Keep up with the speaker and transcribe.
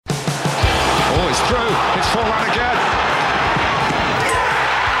through. It's Forlan again.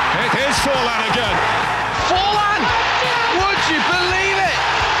 It is Forlan again. Forlan! Would you believe it?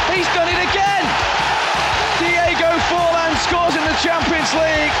 He's done it again. Diego Forlan scores in the Champions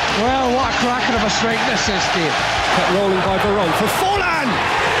League. Well, what a cracker of a strike this is, Steve. Kept rolling by Varane for Forlan.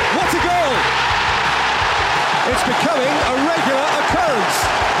 What a goal! It's becoming a regular occurrence.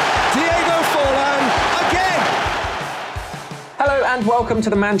 Diego Forlan again. Hello and welcome to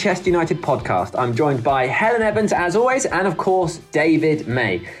the Manchester United podcast. I'm joined by Helen Evans as always, and of course David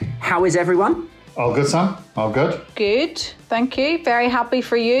May. How is everyone? All good, Sam? All good? Good, thank you. Very happy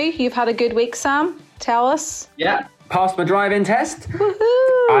for you. You've had a good week, Sam. Tell us. Yeah, passed my driving test.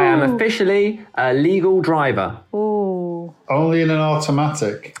 Woohoo! I am officially a legal driver. Ooh. Only in an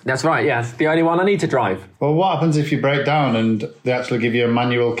automatic. That's right, yeah. It's the only one I need to drive. Well, what happens if you break down and they actually give you a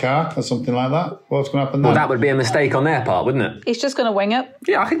manual car or something like that? What's going to happen then? Well, that would be a mistake on their part, wouldn't it? He's just going to wing it.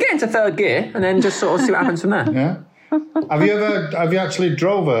 Yeah, I could get into third gear and then just sort of see what happens from there. Yeah. Have you actually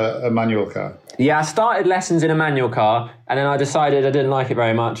drove a manual car? Yeah, I started lessons in a manual car and then I decided I didn't like it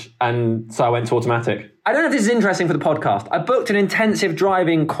very much, and so I went to automatic. I don't know if this is interesting for the podcast. I booked an intensive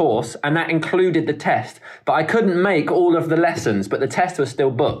driving course and that included the test, but I couldn't make all of the lessons, but the test was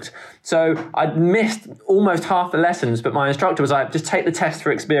still booked. So I'd missed almost half the lessons, but my instructor was like, just take the test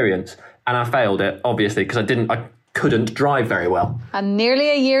for experience. And I failed it, obviously, because I couldn't drive very well. And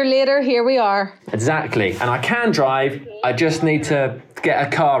nearly a year later, here we are. Exactly. And I can drive. I just need to get a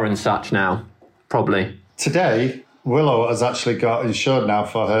car and such now, probably. Today, Willow has actually got insured now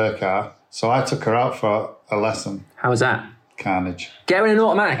for her car, so I took her out for a lesson. How was that? Carnage. Get her in an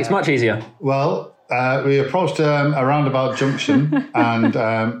automatic. It's much easier. Well, we approached a roundabout junction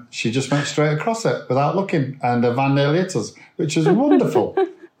and she just went straight across it without looking, and a van nearly hit us, which was wonderful.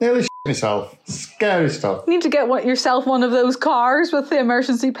 Nearly myself. Scary stuff. You need to get yourself one of those cars with the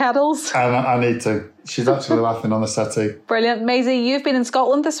emergency pedals. I need to. She's actually laughing on the settee. Brilliant. Maisie, you've been in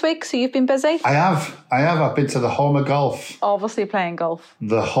Scotland this week, so you've been busy? I have. I've been to the home of golf. Obviously playing golf.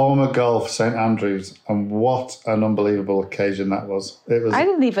 The home of golf, St Andrews. And what an unbelievable occasion that was. It was. I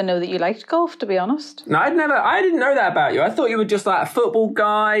didn't even know that you liked golf, to be honest. No, I didn't know that about you. I thought you were just like a football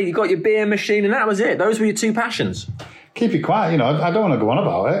guy. You got your beer machine and that was it. Those were your two passions. Keep it quiet, I don't want to go on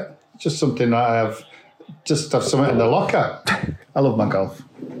about it. Just something that I have something in the locker. I love my golf.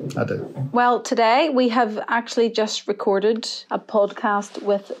 I do. Well, today we have actually just recorded a podcast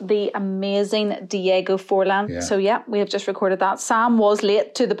with the amazing Diego Forlan. Yeah. So yeah, we have just recorded that. Sam was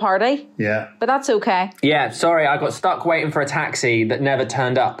late to the party. Yeah. But that's okay. Yeah, sorry, I got stuck waiting for a taxi that never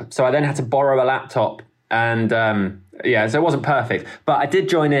turned up. So I then had to borrow a laptop and so it wasn't perfect. But I did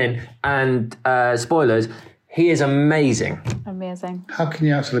join in and spoilers, he is amazing. Amazing. How can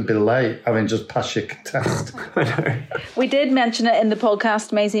you actually be late having just passed your test? I know. We did mention it in the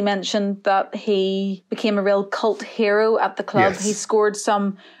podcast. Maisie mentioned that he became a real cult hero at the club. Yes. He scored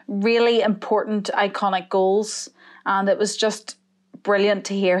some really important, iconic goals. And it was just brilliant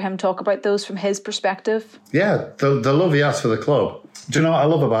to hear him talk about those from his perspective. Yeah, the love he has for the club. Do you know what I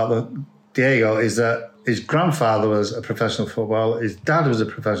love about Diego is that his grandfather was a professional footballer, his dad was a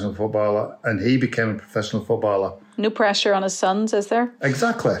professional footballer, and he became a professional footballer. No pressure on his sons, is there?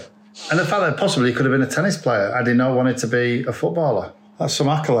 Exactly. And the fact that possibly he could have been a tennis player had he not wanted to be a footballer. That's some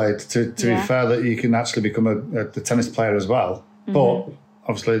accolade to be fair, that you can actually become a tennis player as well. Mm-hmm. But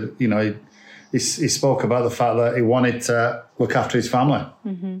obviously, he spoke about the fact that he wanted to look after his family.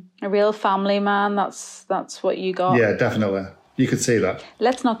 Mm-hmm. A real family man, that's what you got. Yeah, definitely. You could see that.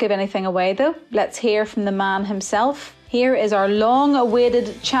 Let's not give anything away, though. Let's hear from the man himself. Here is our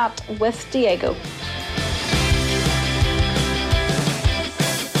long-awaited chat with Diego.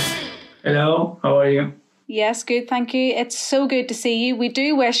 Hello, how are you? Yes, good, thank you. It's so good to see you. We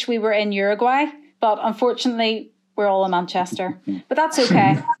do wish we were in Uruguay, but unfortunately, we're all in Manchester. But that's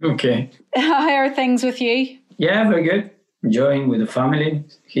okay. Okay. How are things with you? Yeah, very good. Enjoying with the family.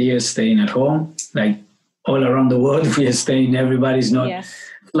 Here, staying at home. Like all around the world, we are staying. Everybody's not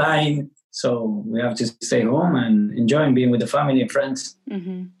flying. So we have to stay home and enjoying being with the family and friends.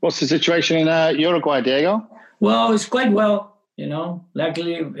 Mm-hmm. What's the situation in Uruguay, Diego? Well, it's quite well.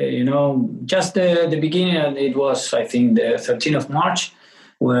 Luckily, just the beginning, it was, I think, the 13th of March,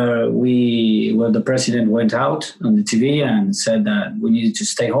 where the president went out on the TV and said that we needed to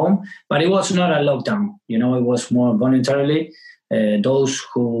stay home. But it was not a lockdown, it was more voluntarily. Those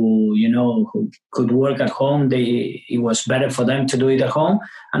who could work at home, it was better for them to do it at home.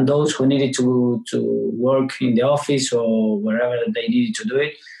 And those who needed to work in the office or wherever they needed to do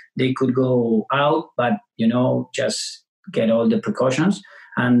it, they could go out, but, just get all the precautions.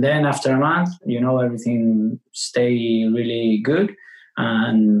 And then after a month, everything stay really good.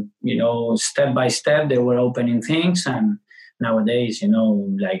 And, step by step, they were opening things. And nowadays,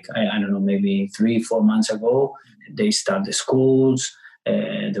 like, I don't know, maybe 3-4 months ago, they start the schools,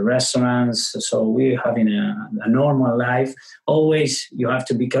 the restaurants. So we're having a normal life. Always, you have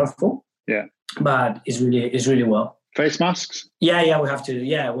to be careful. Yeah. But it's really well. Face masks? Yeah, we have to.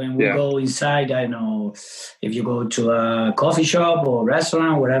 Yeah, when we go inside, I know if you go to a coffee shop or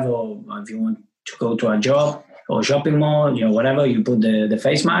restaurant, whatever, or if you want to go to a job or shopping mall, whatever, you put the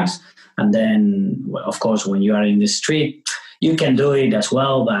face mask. And then, well, of course, when you are in the street, you can do it as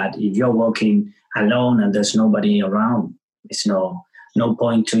well. But if you're walking alone and there's nobody around, it's no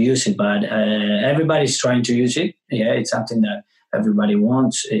point to use it. But everybody's trying to use it. Yeah, it's something that everybody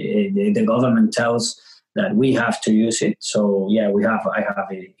wants. The government tells that we have to use it. So yeah, I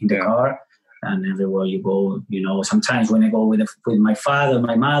have it in the car, and everywhere you go, sometimes when I go with my father,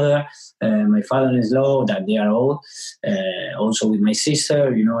 my mother, my father-in-law, that they are old, also with my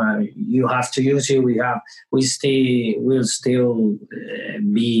sister, you have to use it. We'll still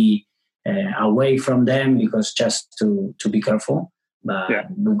be away from them because just to be careful. But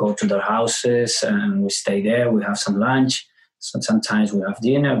we go to their houses and we stay there. We have some lunch. So sometimes we have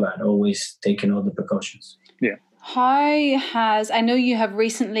dinner, but always taking all the precautions. Yeah. I know you have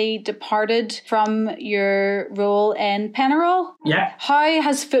recently departed from your role in Penarol. Yeah. How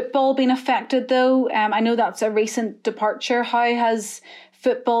has football been affected though? I know that's a recent departure. How has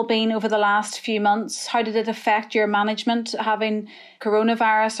football been over the last few months? How did it affect your management having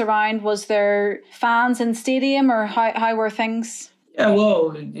coronavirus around? Was there fans in stadium, or how were things? Yeah,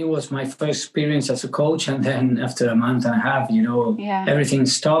 well, it was my first experience as a coach, and then after a month and a half, everything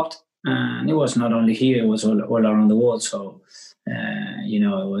stopped. And it was not only here; it was all around the world. So,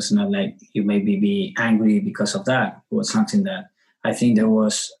 it was not like you maybe be angry because of that. It was something that I think there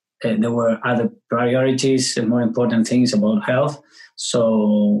were other priorities and more important things about health.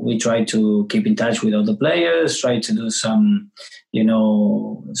 So we tried to keep in touch with all the players, try to do some,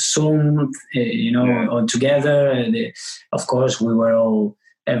 Zoom, all together. Of course, we were all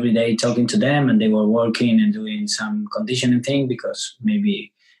every day talking to them, and they were working and doing some conditioning thing because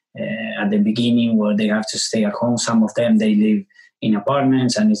maybe at the beginning where they have to stay at home, some of them, they live in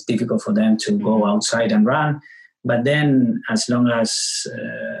apartments and it's difficult for them to go outside and run. But then as long as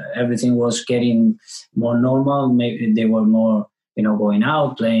everything was getting more normal, maybe they were more, going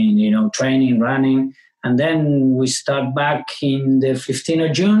out, playing, training, running. And then we start back in the 15th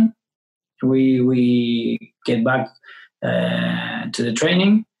of June. We get back to the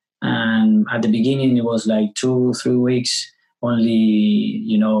training. And at the beginning, it was like 2-3 weeks, only,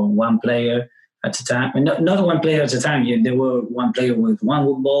 one player at a time. Not one player at a time. There were one player with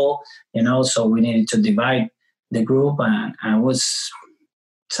one ball, so we needed to divide the group. And it was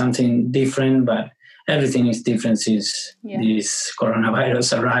something different, but everything is different since this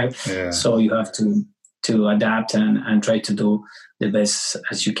coronavirus arrived. Yeah. So you have to adapt and try to do the best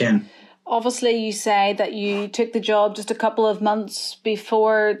as you can. Obviously, you say that you took the job just a couple of months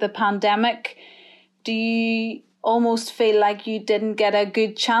before the pandemic. Do you almost feel like you didn't get a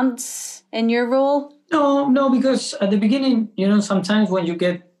good chance in your role? No, because at the beginning, sometimes when you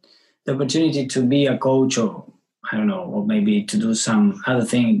get the opportunity to be a coach or I don't know, or maybe to do some other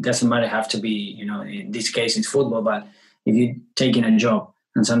thing. It doesn't matter, have to be, in this case it's football, but if you're taking a job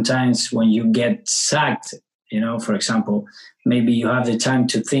and sometimes when you get sacked, for example, maybe you have the time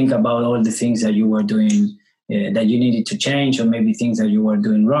to think about all the things that you were doing that you needed to change, or maybe things that you were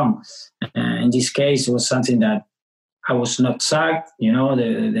doing wrong. In this case, it was something that I was not sacked,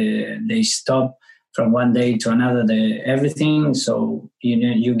 they stopped from one day to another, everything. So,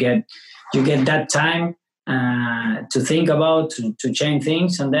 you get that time to think about, to change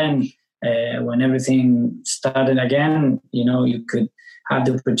things. And then when everything started again, you could have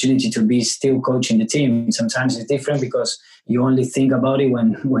the opportunity to be still coaching the team. Sometimes it's different because you only think about it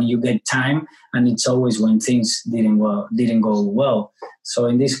when you get time, and it's always when things didn't go well. So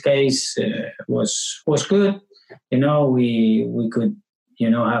in this case, was good. We could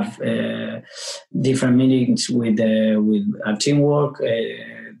have different meetings with our teamwork,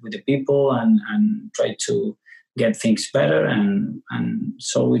 with the people, and try to get things better, and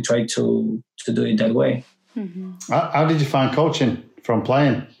so we try to do it that way. Mm-hmm. How did you find coaching from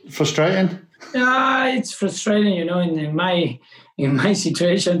playing? Frustrating? It's frustrating, in my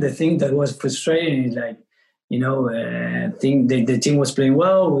situation. The thing that was frustrating is like, think the team was playing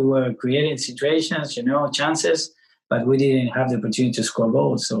well, we were creating situations, chances, but we didn't have the opportunity to score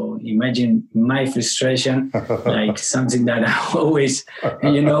goals. So imagine my frustration, like something that I always,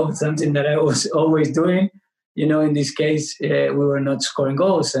 something that I was always doing. In this case, we were not scoring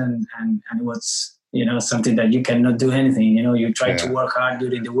goals, and it was something that you cannot do anything. You try to work hard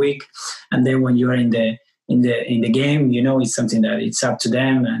during the week, and then when you're in the game, it's something that it's up to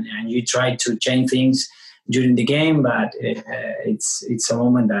them, and you try to change things during the game. But it's a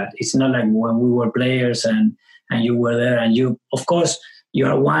moment that it's not like when we were players and you were there, and you, of course, you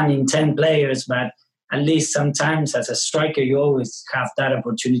are 1 in 10 players, but at least sometimes as a striker, you always have that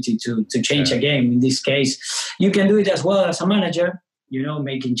opportunity to change a game. In this case, you can do it as well as a manager,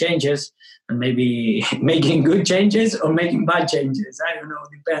 making changes, and maybe making good changes or making bad changes. I don't know,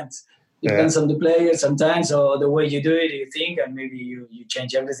 depends. Depends on the player sometimes, or the way you do it, you think, and maybe you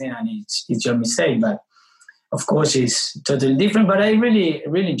change everything and it's your mistake. But of course, it's totally different, but I really,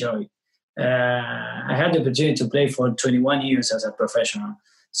 really enjoy it. I had the opportunity to play for 21 years as a professional.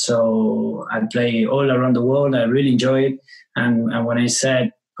 So I play all around the world. I really enjoy it. And when I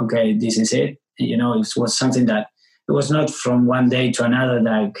said, okay, this is it, it was something that it was not from one day to another,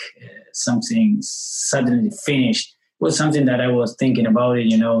 like something suddenly finished. It was something that I was thinking about it,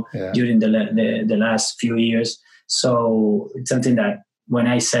 during the last few years. So it's something that when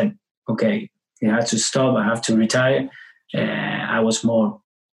I said, okay, I have to stop, I have to retire, I was more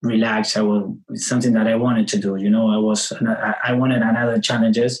relaxed. It's something that I wanted to do. I wanted another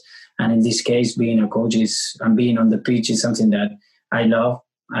challenges, and in this case, being a coach and being on the pitch is something that I love.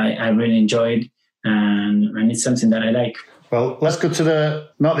 I really enjoy it, and it's something that I like. Well, let's go to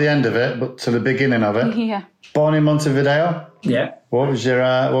not the end of it, but to the beginning of it. Yeah. Born in Montevideo. Yeah. What was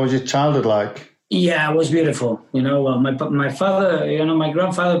your childhood like? Yeah, it was beautiful. Well, my father, my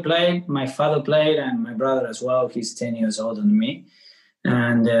grandfather played, my father played, and my brother as well. He's 10 years older than me.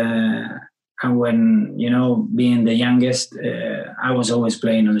 And when, being the youngest, I was always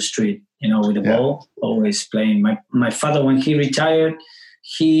playing on the street, with the ball, always playing. My father, when he retired,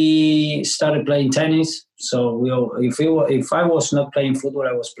 he started playing tennis. So if I was not playing football,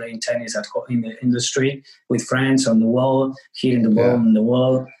 I was playing tennis at home in the street with friends on the wall, hitting the ball on the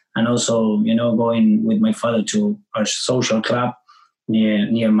wall, and also, going with my father to our social club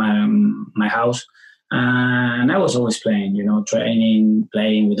near my house. And I was always playing, training,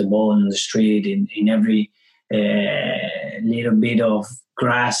 playing with the ball on the street in every little bit of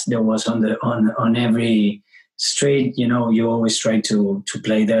grass there was on every street. You always try to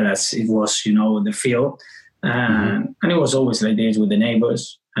play there as it was, the field. And it was always like this with the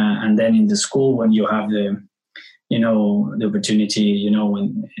neighbors. And then in the school, when you have the opportunity,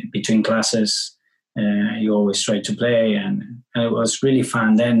 when between classes, you always try to play, and it was really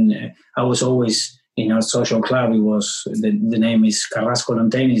fun. Then I was always in our social club. It was the name is Carrasco Lawn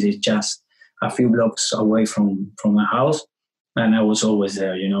Tennis. It's just a few blocks away from my house, and I was always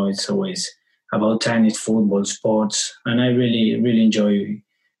there. It's always about tennis, football, sports, and I really, really enjoy it,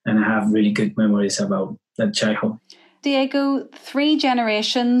 and I have really good memories about that childhood. Diego, 3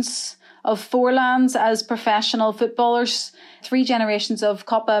 generations of Forlans as professional footballers, 3 generations of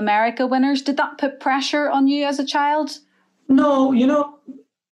Copa America winners. Did that put pressure on you as a child? No,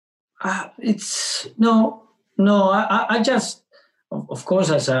 I just, of course,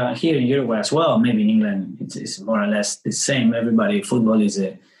 as here in Uruguay as well, maybe in England, it's more or less the same. Football is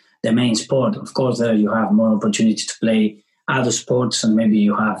the main sport. Of course, there you have more opportunity to play other sports, and maybe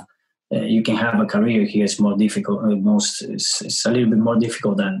you can have a career here. It's more difficult. It's a little bit more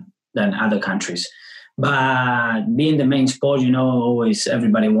difficult than other countries. But being the main sport, always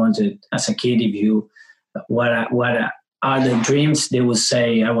everybody wanted as a kid. What are the dreams? They would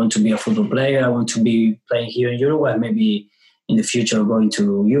say, I want to be a football player. I want to be playing here in Uruguay. Maybe in the future going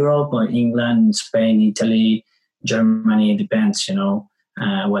to Europe or England, Spain, Italy, Germany. It depends,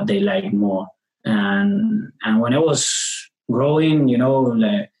 what they like more. And when I was growing,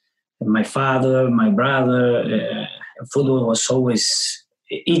 like my father, my brother, football was always,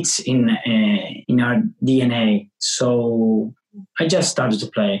 it's in our DNA. So I just started to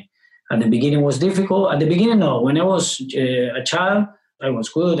play. At the beginning it was difficult. At the beginning, no. When I was a child, I was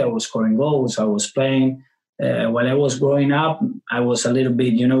good. I was scoring goals. I was playing. While I was growing up, I was a little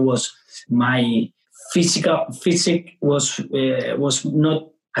bit, was my physique was not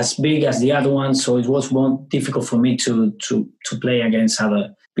as big as the other one. So it was more difficult for me to play against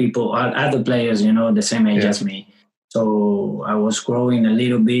other people, other players, the same age as me. So I was growing a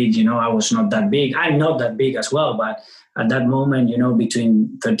little bit, I was not that big. I'm not that big as well, but at that moment,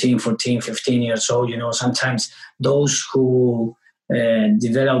 between 13, 14, 15 years old, sometimes those who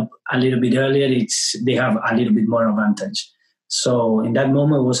develop a little bit earlier, they have a little bit more advantage. So in that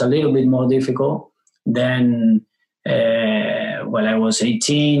moment, it was a little bit more difficult. Then when I was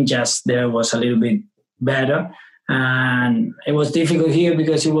 18, just there was a little bit better. And it was difficult here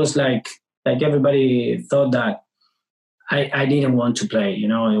because it was like everybody thought that I didn't want to play. You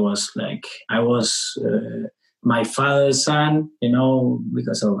know, it was like I was my father's son. You know,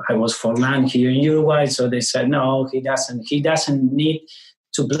 because I was Forlan here in Uruguay, so they said no, he doesn't need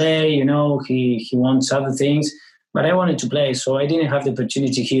to play. You know, he wants other things. But I wanted to play, so I didn't have the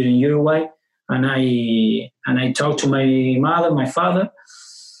opportunity here in Uruguay. And I talked to my mother, my father,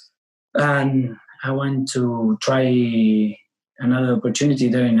 and I went to try another opportunity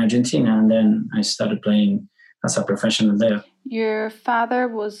there in Argentina, and then I started playing as a professional there. Your father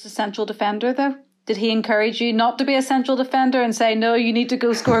was a central defender, though. Did he encourage you not to be a central defender and say, no, you need to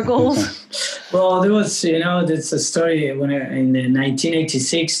go score goals? Well, there was, there's a story when in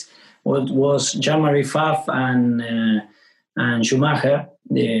 1986, what was Jean-Marie Pfaff and Schumacher,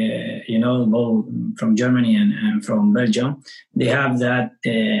 both from Germany and from Belgium. They have that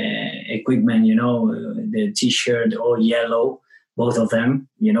equipment, the T-shirt all yellow, both of them,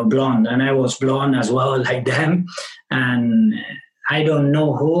 blonde. And I was blonde as well, like them. And I don't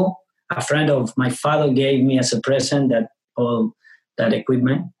know who, a friend of my father gave me as a present that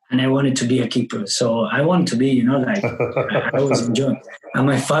equipment. And I wanted to be a keeper. So I wanted to be, like I was enjoying. And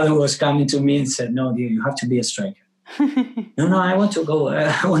my father was coming to me and said, no, dear, you have to be a striker. No, I want to go.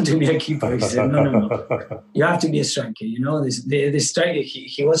 I want to be a keeper. He said, no. You have to be a striker. The striker,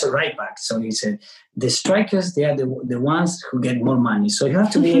 he was a right back. So he said, the strikers, they are the ones who get more money. So you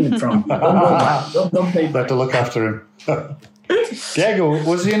have to be in the front. Don't go back. Don't play back. You have to look after him. Diego,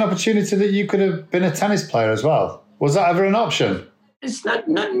 was there an opportunity that you could have been a tennis player as well? Was that ever an option? It's not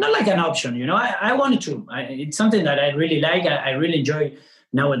like an option, I wanted to. It's something that I really like. I really enjoy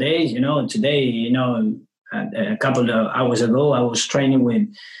nowadays, today, a couple of hours ago, I was training with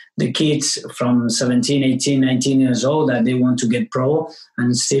the kids from 17, 18, 19 years old that they want to get pro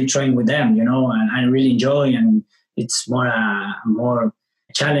and still train with them, and I really enjoy, and it's more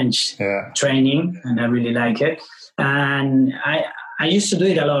challenge training, and I really like it. And I used to do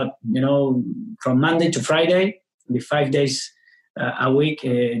it a lot, from Monday to Friday, the 5 days a week.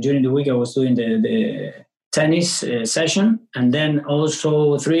 During the week, I was doing the tennis session, and then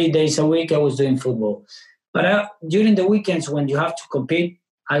also 3 days a week, I was doing football. But during the weekends, when you have to compete,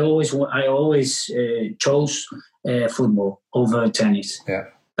 I always chose football over tennis. Yeah.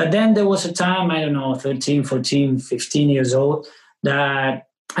 But then there was a time, 13, 14, 15 years old, that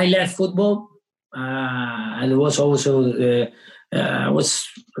I left football. And it was also was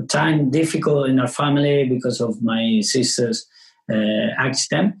a time difficult in our family because of my sister's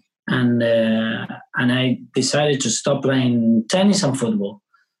accident, and I decided to stop playing tennis and football.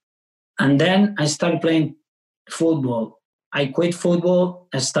 And then I started playing football. I quit football.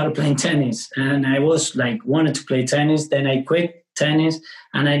 I started playing tennis, and I was wanted to play tennis. Then I quit tennis,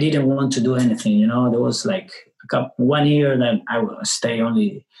 and I didn't want to do anything. There was 1 year that I would stay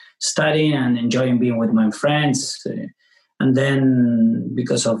only studying and enjoying being with my friends. And then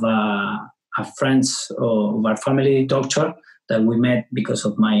because of a friend's of our family doctor that we met because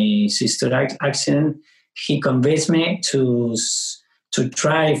of my sister's accident, he convinced me to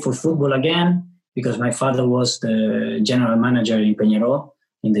try for football again, because my father was the general manager in Peñarol,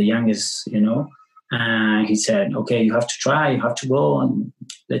 in the youngest, and he said, okay, you have to try, you have to go, and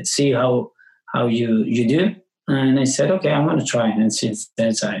let's see how you do. And I said, okay, I'm going to try. And since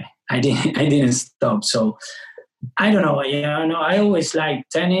then, I didn't stop. So I don't know. I always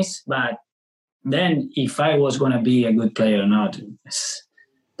liked tennis, but then if I was going to be a good player or not,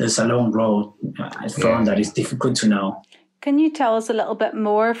 there's a long road that is difficult to know. Can you tell us a little bit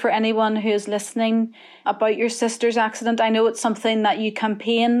more for anyone who is listening about your sister's accident? I know it's something that you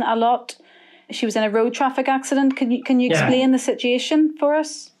campaign a lot. She was in a road traffic accident. Can you explain the situation for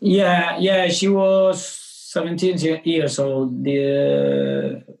us? Yeah. She was 17 years old.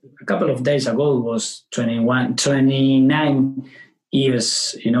 A couple of days ago, it was 29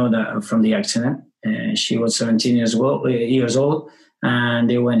 years, from the accident. She was 17 years old, and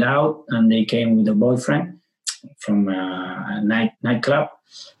they went out and they came with a boyfriend from a nightclub.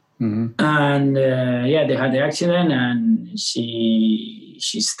 Mm-hmm. And they had the accident, and she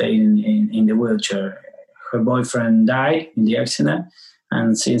stayed in the wheelchair. Her boyfriend died in the accident,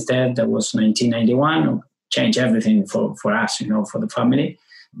 and since that was 1991. Changed everything for us, for the family.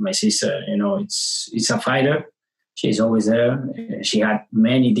 My sister, it's a fighter. She's always there. She had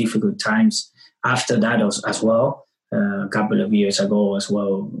many difficult times after that as well. A couple of years ago as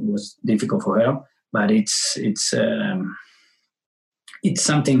well, it was difficult for her. But it's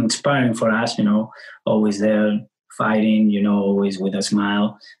something inspiring for us, always there fighting, always with a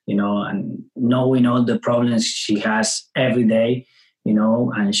smile, and knowing all the problems she has every day,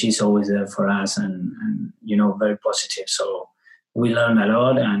 and she's always there for us, and very positive. So we learn a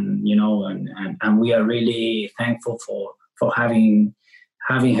lot, and and we are really thankful for having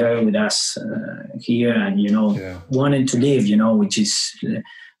her with us here, and wanting to live,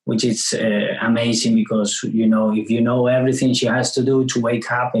 which is amazing, because if you know everything she has to do to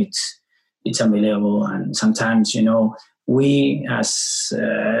wake up, it's unbelievable. And sometimes we as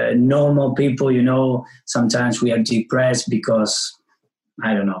normal people, sometimes we are depressed because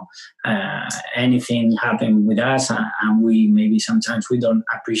I don't know, anything happened with us, and we sometimes we don't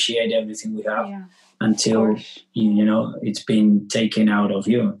appreciate everything we have until it's been taken out of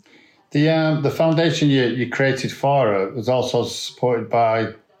you. The foundation you created for her was also supported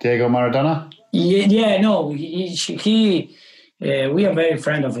by Diego Maradona. We are very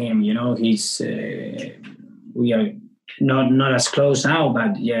friend of him. He's we are not as close now,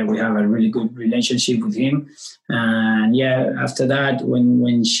 but we have a really good relationship with him. And after that,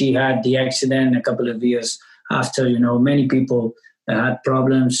 when she had the accident a couple of years after, many people had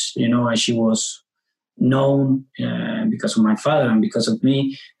problems, and she was known because of my father and because of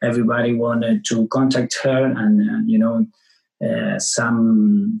me. Everybody wanted to contact her and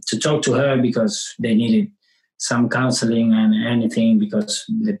some to talk to her because they needed some counseling and anything, because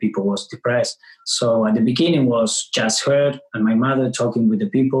the people was depressed. So at the beginning was just her and my mother talking with the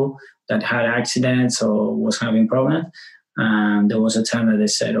people that had accidents or was having problems. And there was a time that they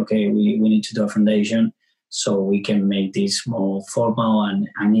said, okay, we need to do a foundation so we can make this more formal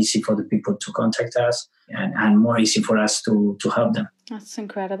and easy for the people to contact us and more easy for us to help them. That's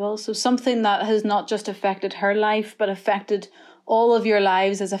incredible. So something that has not just affected her life, but affected all of your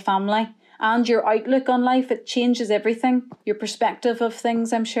lives as a family. And your outlook on life, it changes everything. Your perspective of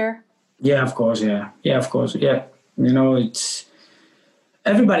things, I'm sure. Yeah, of course. Yeah, of course. Yeah, it's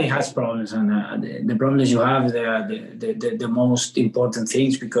everybody has problems, and the problems you have, they are the most important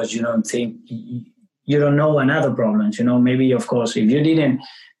things, because you don't know another problems. Maybe of course, if you didn't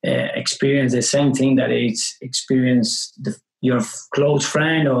experience the same thing that it's experienced your close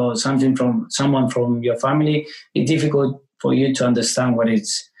friend or someone from your family, it's difficult for you to understand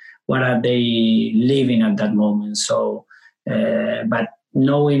what are they living at that moment. So, but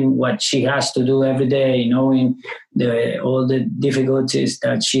knowing what she has to do every day, knowing all the difficulties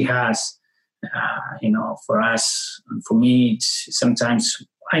that she has, for us, for me, it's sometimes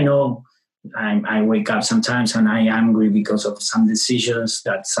I know I wake up sometimes and I'm angry because of some decisions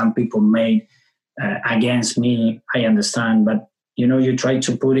that some people made against me. I understand, but you try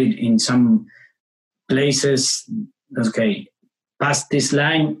to put it in some places. Okay, past this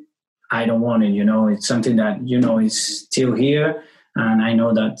line, I don't want it, it's something that, is still here. And I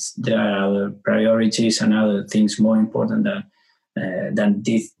know that there are other priorities and other things more important than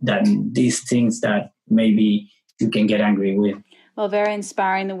these things that maybe you can get angry with. Well, very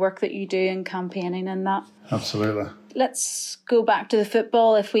inspiring, the work that you do in campaigning and that. Absolutely. Let's go back to the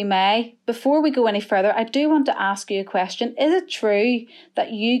football, if we may. Before we go any further, I do want to ask you a question. Is it true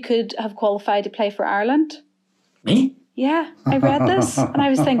that you could have qualified to play for Ireland? Me? Yeah, I read this and I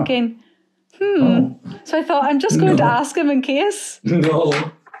was thinking, So I thought, I'm just going to ask him in case. No,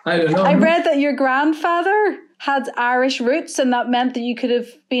 I don't know. I read that your grandfather had Irish roots and that meant that you could have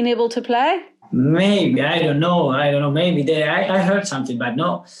been able to play. Maybe, I don't know. Maybe I heard something, but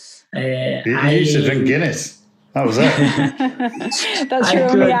no. You used to drink Guinness. That was it. That's your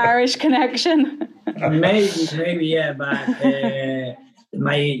only Irish connection. Maybe, yeah. But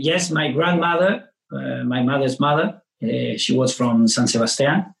my grandmother, my mother's mother, she was from San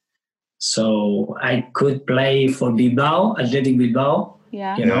Sebastian. So I could play for Bilbao, Athletic Bilbao.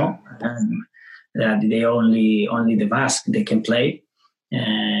 Yeah. And that they only the Basque they can play.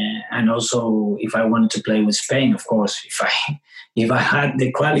 And also, if I wanted to play with Spain, of course, if I had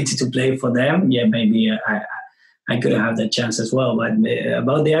the quality to play for them, maybe I could have that chance as well. But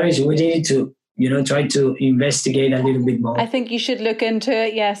about the Irish, we need to, try to investigate a little bit more. I think you should look into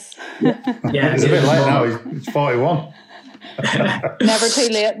it. Yes. Yeah, it's a bit late now. It's 41.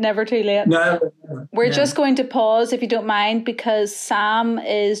 Never too late. No. We're just going to pause, if you don't mind, because Sam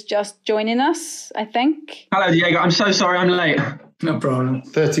is just joining us, I think. Hello, Diego. I'm so sorry I'm late. No problem.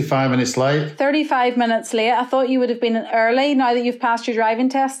 35 minutes late. 35 minutes late. I thought you would have been early now that you've passed your driving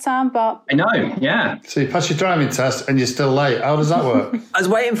test, Sam, but... I know, yeah. So you passed your driving test and you're still late. How does that work? I was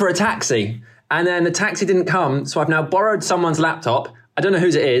waiting for a taxi and then the taxi didn't come, so I've now borrowed someone's laptop. I don't know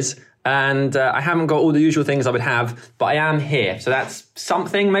whose it is. And I haven't got all the usual things I would have, but I am here. So that's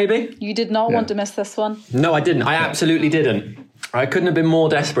something, maybe? You did not want to miss this one. No, I didn't. I absolutely didn't. I couldn't have been more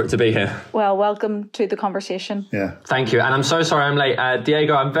desperate to be here. Well, welcome to the conversation. Yeah. Thank you. And I'm so sorry I'm late.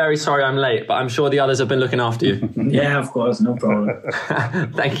 Diego, I'm very sorry I'm late, but I'm sure the others have been looking after you. Yeah, of course, no problem.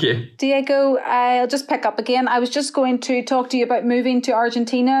 Thank you. Diego, I'll just pick up again. I was just going to talk to you about moving to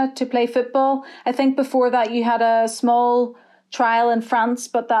Argentina to play football. I think before that you had a small trial in France,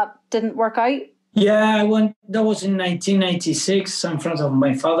 but that didn't work out. Yeah, I went. That was in 1996 in front of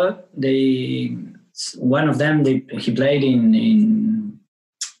my father. One of them, he played in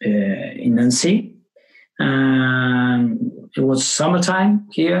Nancy. It was summertime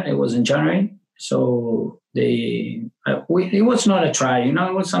here. It was in January. So it was not a try. It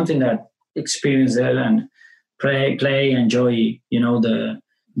was something that experience there and play, enjoy.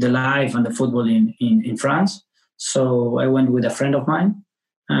 The life and the football in France. So I went with a friend of mine.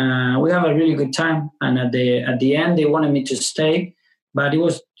 We have a really good time. And at the end, they wanted me to stay, but it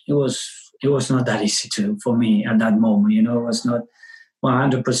was not that easy for me at that moment. I was not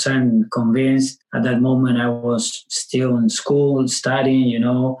 100% convinced. At that moment, I was still in school, studying,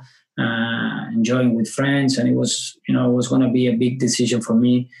 enjoying with friends. And it was going to be a big decision for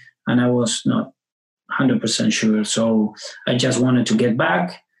me. And I was not 100% sure. So I just wanted to get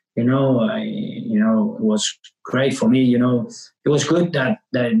back. It was great for me. It was good that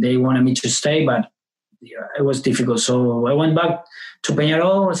they wanted me to stay, but it was difficult. So I went back to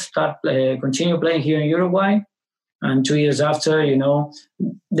Peñarol, continue playing here in Uruguay. And 2 years after,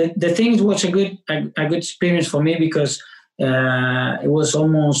 the thing was a good experience for me because it was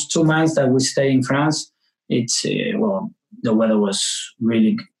almost 2 months that we stayed in France. It's, the weather was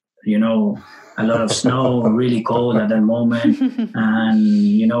really, a lot of snow, really cold at that moment. And,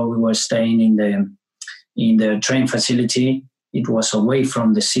 we were staying in the train facility. It was away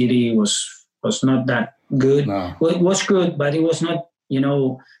from the city. It was not that good. No. Well, it was good, but it was not,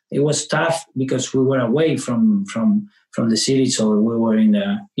 it was tough because we were away from the city. So we were in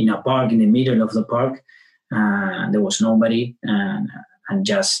a park, in the middle of the park. There was nobody. And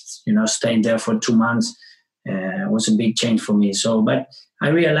just, staying there for 2 months was a big change for me. So, but I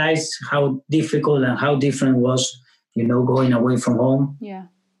realized how difficult and how different was, going away from home. Yeah.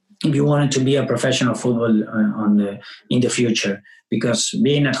 If you wanted to be a professional football in the future, because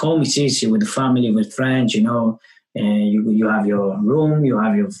being at home is easy with the family, with friends, you have your room, you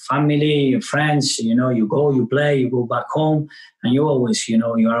have your family, your friends, you go, you play, you go back home, and you always, you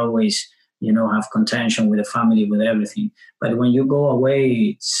are always, have contention with the family, with everything. But when you go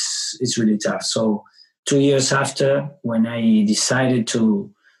away, it's really tough. So 2 years after, when I decided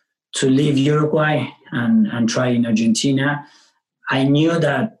to leave Uruguay and try in Argentina, I knew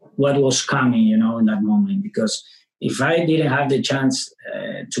that what was coming, in that moment. Because if I didn't have the chance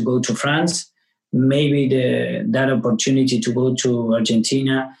to go to France, maybe that opportunity to go to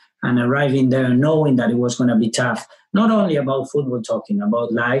Argentina and arriving there knowing that it was going to be tough, not only about football, talking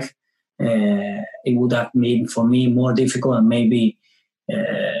about life, it would have been for me more difficult, and maybe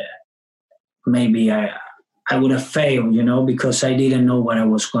I would have failed, because I didn't know what I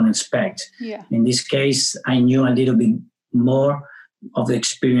was going to expect. Yeah. In this case, I knew a little bit more of the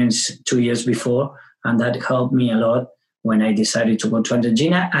experience 2 years before, and that helped me a lot when I decided to go to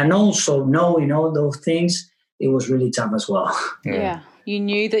Argentina. And also knowing all those things, it was really tough as well. Yeah. You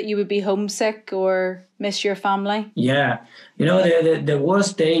knew that you would be homesick or miss your family? Yeah. The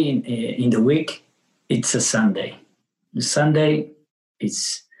worst day in the week, it's a Sunday. The Sunday,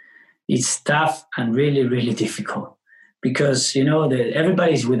 it's tough and really, really difficult because,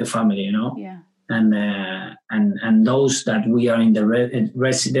 everybody's with the family, Yeah. And those that we are in the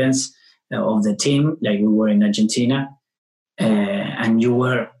residence of the team, like we were in Argentina, and you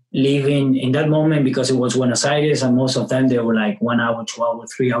were living in that moment because it was Buenos Aires, and most of them, they were like 1 hour, 2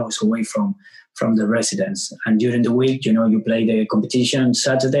 hours, 3 hours away from the residence. And during the week, you play the competition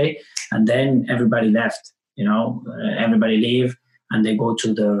Saturday, and then everybody left, everybody leave, and they go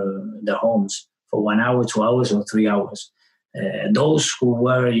to the homes for 1 hour, 2 hours, or 3 hours. Those who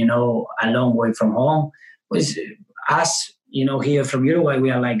were, a long way from home, was us, here from Uruguay,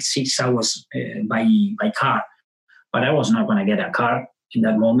 we are like 6 hours by car. But I was not going to get a car in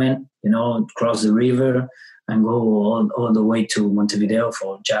that moment, cross the river and go all the way to Montevideo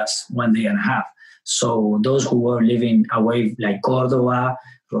for just 1 day and a half. So those who were living away, like Córdoba,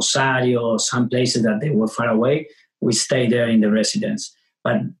 Rosario, some places that they were far away, we stayed there in the residence.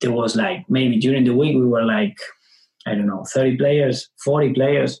 But there was like, maybe during the week, we were like, I don't know, 30 players, 40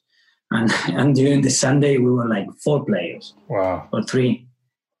 players. And during the Sunday, we were like 4 players. Wow. Or 3.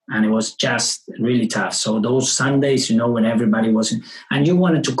 And it was just really tough. So those Sundays, when everybody was and you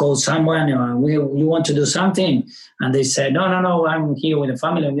wanted to call someone, you want to do something, and they said, no, I'm here with the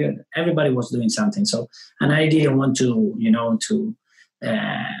family. Everybody was doing something. So, and I didn't want to, to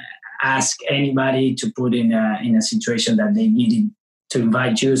ask anybody to put in a situation that they needed to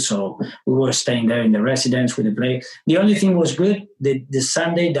invite you. So we were staying there in the residence with the play. The only thing was good, the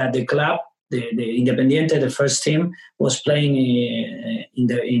Sunday that the club, the Independiente, the first team, was playing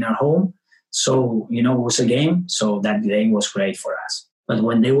in our home. So, it was a game. So that day was great for us. But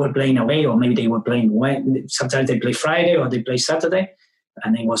when they were playing away, or maybe they were playing sometimes they play Friday or they play Saturday,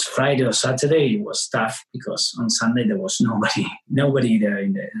 and it was Friday or Saturday, it was tough because on Sunday there was nobody there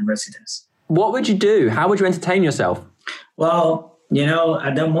in the residence. What would you do? How would you entertain yourself? Well,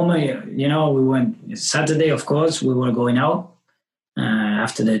 at that moment, we went Saturday, of course, we were going out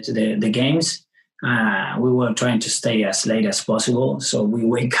after the games. We were trying to stay as late as possible. So we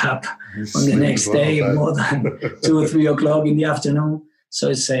wake up on the next day more than 2 or 3 o'clock in the afternoon. So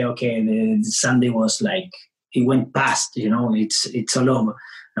it's okay, the Sunday was like, it went past, it's all over.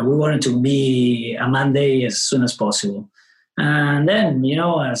 And we wanted to be a Monday as soon as possible. And then,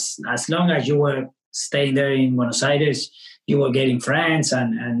 as long as you were staying there in Buenos Aires, you were getting friends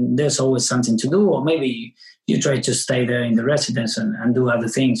and there's always something to do, or maybe you try to stay there in the residence and do other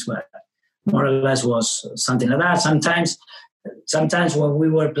things, but more or less was something like that. Sometimes when we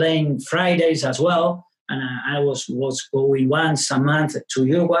were playing Fridays as well, and I was going once a month to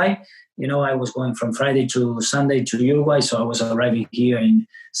Uruguay, I was going from Friday to Sunday to Uruguay, so I was arriving here in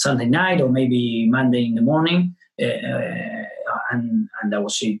Sunday night or maybe Monday in the morning, and that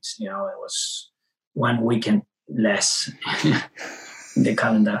was it. It was one weekend less in the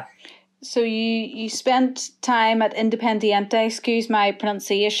calendar. So you spent time at Independiente, excuse my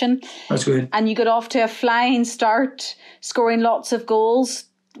pronunciation. That's good. And you got off to a flying start, scoring lots of goals.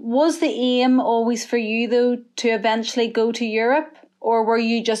 Was the aim always for you, though, to eventually go to Europe? Or were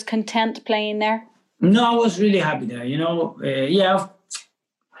you just content playing there? No, I was really happy there.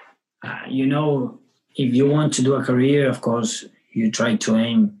 If you want to do a career, of course, you try to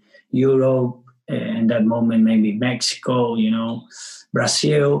aim Europe. In that moment, maybe Mexico,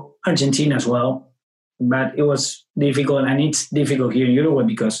 Brazil, Argentina as well. But it was difficult, and it's difficult here in Uruguay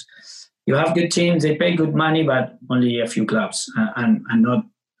because you have good teams, they pay good money, but only a few clubs, and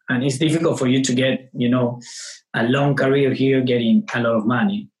it's difficult for you to get, a long career here getting a lot of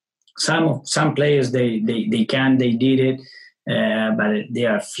money. Some players they did it, but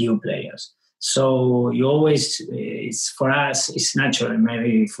there are few players. So you always, for us, it's natural.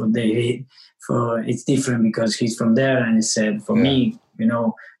 Maybe for David, it's different because he's from there, and he said, for me,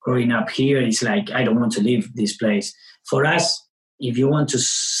 growing up here, it's like I don't want to leave this place. For us, if you want to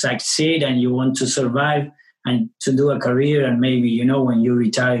succeed and you want to survive and to do a career, and maybe when you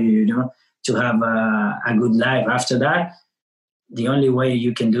retire, to have a good life after that, the only way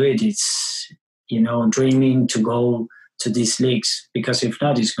you can do it is dreaming to go to these leagues, because if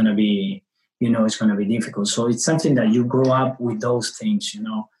not, it's going to be it's going to be difficult. So it's something that you grow up with those things,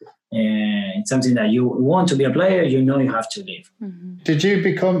 it's something that you want to be a player, you have to live. Mm-hmm. Did you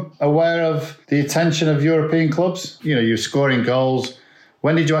become aware of the attention of European clubs? You're scoring goals.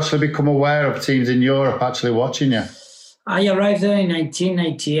 When did you actually become aware of teams in Europe actually watching you? I arrived there in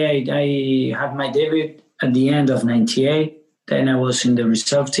 1998. I had my debut at the end of 98. Then I was in the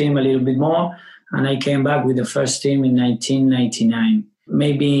reserve team a little bit more, and I came back with the first team in 1999.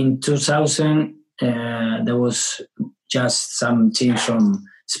 Maybe in 2000, there was just some teams from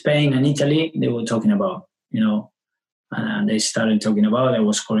Spain and Italy they were talking about, and they started talking about I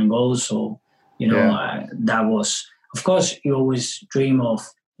was scoring goals. So, that was, of course, you always dream of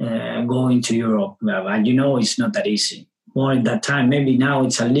going to Europe, but it's not that easy. More at that time, maybe now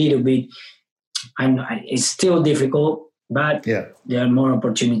it's a little bit, it's still difficult, but there are more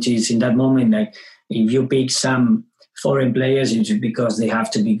opportunities in that moment. Like if you pick some foreign players, it's because they have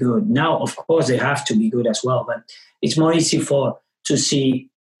to be good. Now, of course, they have to be good as well, but it's more easy to see.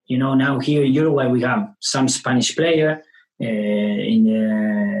 Now here in Uruguay, we have some Spanish player in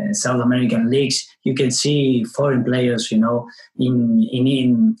the South American leagues. You can see foreign players, in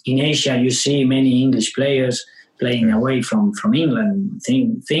Asia, you see many English players playing away from England,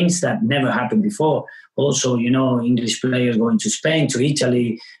 things that never happened before. Also, English players going to Spain, to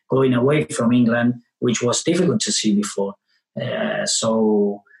Italy, going away from England, which was difficult to see before.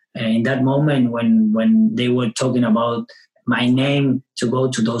 So in that moment when they were talking about my name to go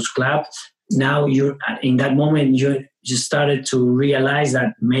to those clubs, now in that moment you started to realize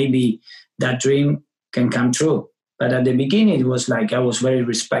that maybe that dream can come true. But at the beginning, it was like I was very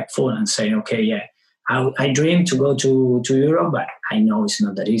respectful and saying, okay, I dream to go to Europe, but I know it's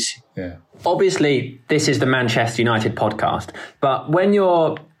not that easy. Yeah. Obviously, this is the Manchester United podcast, but when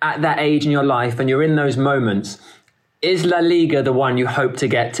you're at that age in your life and you're in those moments, is La Liga the one you hope to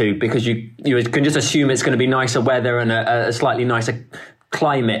get to? Because you can just assume it's going to be nicer weather and a slightly nicer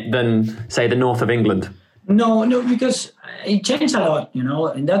climate than, say, the north of England. No, because it changed a lot,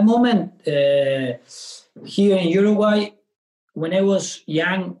 In that moment, here in Uruguay, when I was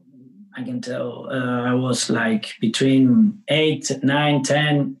young, I can tell I was like between 8, 9,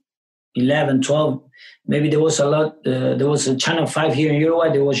 10, 11, 12. Maybe there was a lot. There was a Channel 5 here in Uruguay.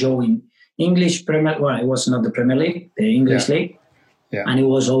 They was showing English Premier. Well, it was not the Premier League, the English League, and it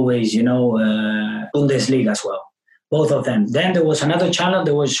was always, Bundesliga as well. Both of them. Then there was another channel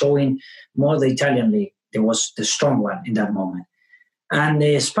that was showing more the Italian league. There was the strong one in that moment, and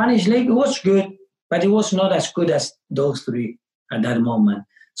the Spanish league was good, but it was not as good as those three at that moment.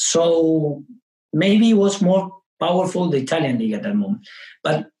 So maybe it was more powerful, the Italian league at that moment.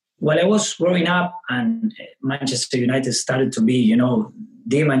 But while I was growing up and Manchester United started to be,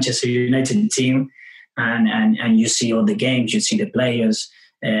 the Manchester United team, and you see all the games, you see the players,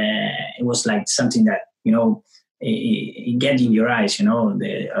 it was like something that, it get in your eyes,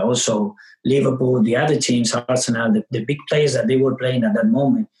 also Liverpool, the other teams, Arsenal, the big players that they were playing at that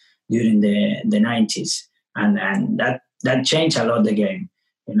moment during the 90s. And that changed a lot the game,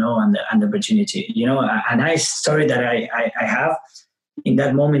 and the opportunity. A nice story that I have in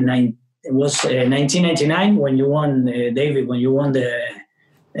that moment, it was 1999 when you won, David, when you won the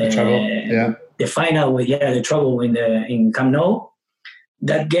final with the trouble in Camp Nou.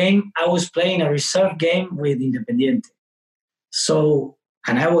 That game, I was playing a reserve game with Independiente. So,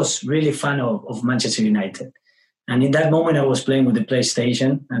 and I was really fan of Manchester United. And in that moment, I was playing with the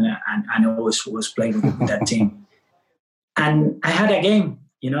PlayStation, and I was playing with that team. And I had a game,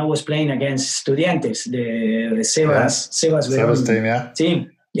 I was playing against Estudiantes, the Sebas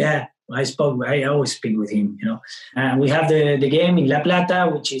team. Yeah, I always speak with him, And we have the game in La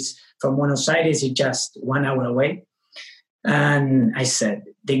Plata, which is from Buenos Aires, it's just 1 hour away. And I said,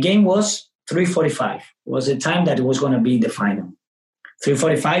 the game was 3:45. Was the time that it was going to be the final.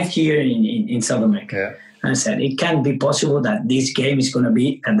 3:45 here in South America. Yeah. And I said, it can't be possible that this game is going to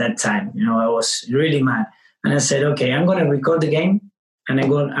be at that time. I was really mad. And I said, okay, I'm going to record the game, and I'm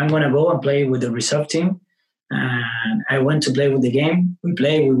going to go and play with the reserve team. And I went to play with the game. We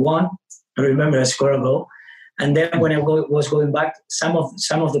played, we won. I remember I scored a goal. And then when I was going back, some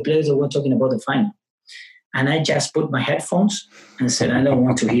of the players were talking about the final. And I just put my headphones and said, I don't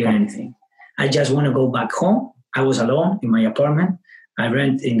want to hear anything. I just want to go back home. I was alone in my apartment. I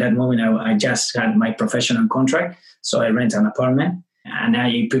rent in that moment. I just had my professional contract. So I rent an apartment and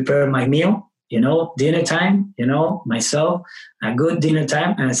I prepare my meal, dinner time, myself, a good dinner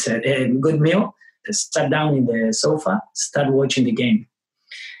time. And I said, good meal. I sat down in the sofa, started watching the game.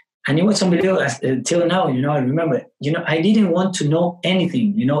 And it was unbelievable till now, I remember, I didn't want to know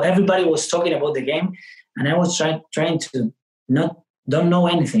anything. Everybody was talking about the game. And I was trying to don't know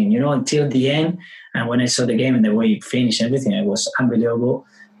anything, until the end. And when I saw the game and the way it finished, everything, it was unbelievable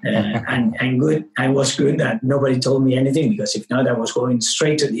and good. I was good that nobody told me anything, because if not, I was going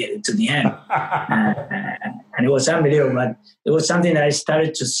straight to the end. And it was unbelievable. But it was something that I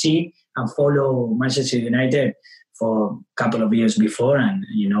started to see and follow Manchester United for a couple of years before, and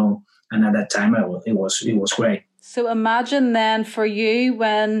at that time it was great. So imagine then for you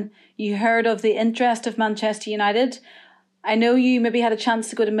when you heard of the interest of Manchester United. I know you maybe had a chance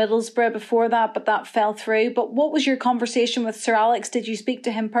to go to Middlesbrough before that, but that fell through. But what was your conversation with Sir Alex? Did you speak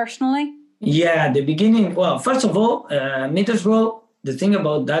to him personally? Yeah, at the beginning. Well, first of all, Middlesbrough, the thing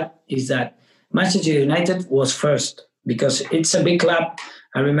about that is that Manchester United was first, because it's a big club.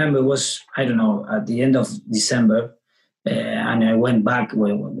 I remember it was, at the end of December. And I went back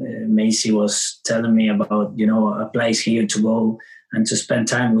when Macy was telling me about, a place here to go and to spend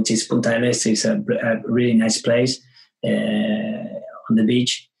time, which is Punta del Este. It's a really nice place on the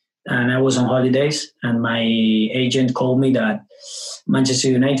beach. And I was on holidays, and my agent called me that Manchester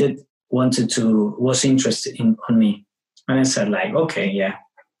United was interested on me. And I said, okay, yeah,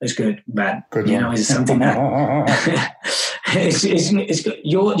 it's good, but it's something that it's good.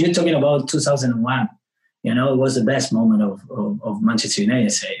 You're talking about 2001. It was the best moment of Manchester United. I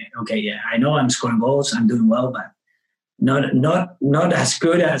say, okay, yeah, I know I'm scoring goals, I'm doing well, but not as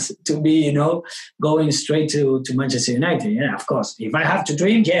good as to be, going straight to Manchester United. Yeah, of course. If I have to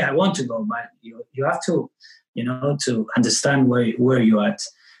dream, yeah, I want to go, but you have to, to understand where you're at.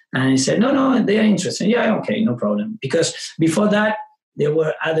 And he said, no, they are interested. Yeah, okay, no problem. Because before that, there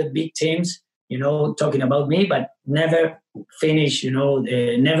were other big teams, talking about me, but never finished,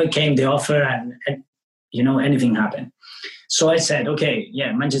 never came the offer. And anything happen. So I said, okay,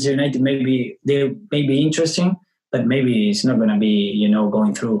 yeah, Manchester United, maybe they may be interesting, but maybe it's not going to be,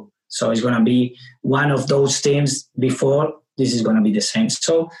 going through. So it's going to be one of those teams before this is going to be the same.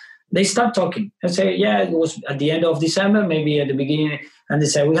 So they start talking. I say, yeah, it was at the end of December, maybe at the beginning. And they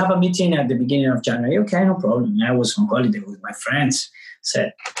said, we have a meeting at the beginning of January. Okay, no problem. I was on holiday with my friends.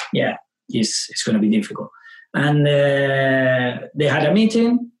 Said, yeah, it's going to be difficult. And they had a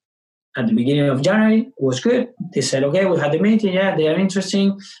meeting at the beginning of January. It was good. They said, okay, we had the meeting. Yeah, they are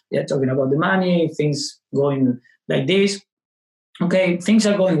interesting. They're talking about the money, things going like this. Okay, things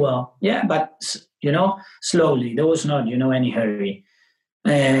are going well. Yeah, but, slowly. There was not, any hurry.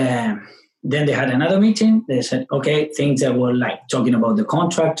 Then they had another meeting. They said, okay, things that were like talking about the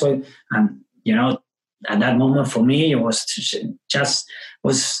contract. And, at that moment for me, it was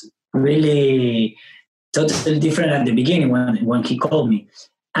really totally different at the beginning when he called me.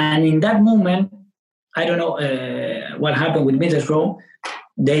 And in that moment, I don't know what happened with Middlesbrough.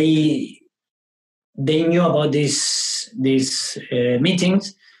 They knew about these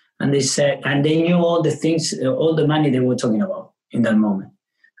meetings, and they said, and they knew all the things, all the money they were talking about in that moment.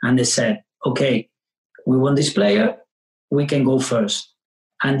 And they said, okay, we want this player, we can go first.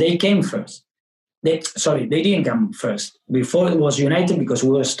 And they came first. They didn't come first. Before it was United, because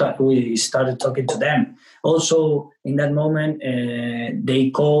we started talking to them. Also, in that moment,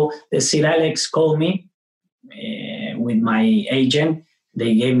 Sir Alex called me with my agent.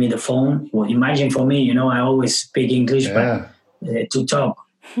 They gave me the phone. Well, imagine for me, I always speak English, but to talk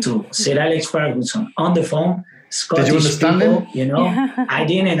to Sir Alex Ferguson on the phone, Scottish Did you understand people, him? I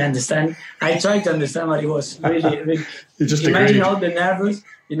didn't understand. I tried to understand, but it was really, really. You just imagine agreed. all the nervous,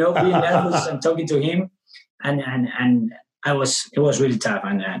 being nervous and talking to him, and it was really tough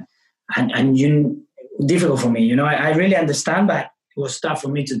and difficult for me. I really understand, but it was tough for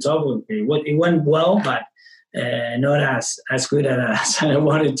me to talk. It went well, but not as good as I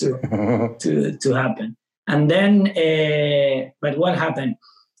wanted to happen. And then, but what happened?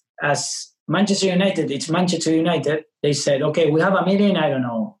 As Manchester United, it's Manchester United, they said, okay, we have a meeting,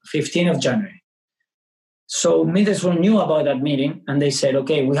 15th of January. So Middlesbrough knew about that meeting, and they said,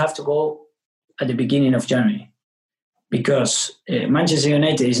 okay, we have to go at the beginning of January, because Manchester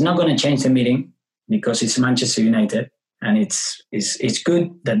United is not going to change the meeting, because it's Manchester United, and it's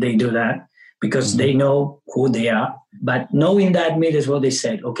good that they do that, because they know who they are. But knowing that Middlesbrough, they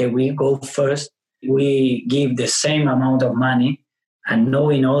said, okay, we go first, we give the same amount of money, and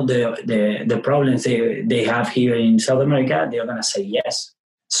knowing all the problems they have here in South America, they're going to say yes.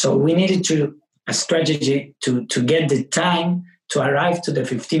 So we needed a strategy to get the time to arrive to the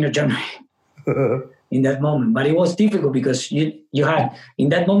 15th of January in that moment. But it was difficult, because you had, in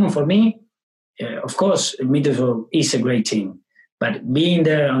that moment for me, of course, Middlesbrough is a great team. But being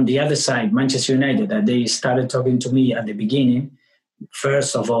there on the other side, Manchester United, that they started talking to me at the beginning,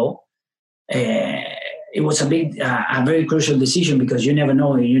 first of all, it was a very crucial decision, because you never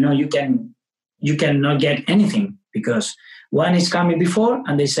know. You cannot get anything, because one is coming before,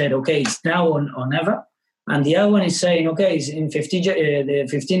 and they said, okay, it's now or never. And the other one is saying, okay, it's in the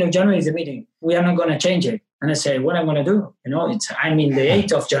 15th of January is the meeting. We are not going to change it. And I said, what am I going to do? I'm in the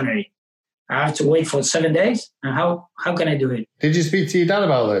 8th of January. I have to wait for 7 days. And how can I do it? Did you speak to your dad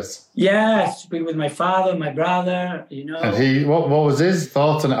about this? Yeah, I speak with my father, my brother, And he, what was his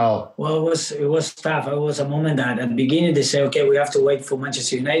thought on it all? Well, it was tough. It was a moment that at the beginning they said, okay, we have to wait for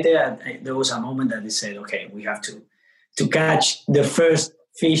Manchester United. And there was a moment that they said, okay, we have to catch the first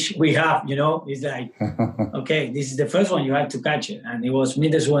fish we have, It's like, okay, this is the first one, you have to catch it. And it was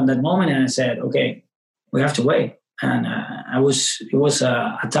Middlesbrough in that moment, and I said, okay, we have to wait. And it was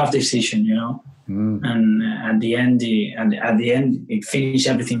a tough decision, And at the end, it finished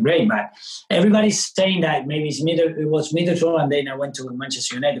everything great. But everybody's saying that maybe it was Middlesbrough, and then I went to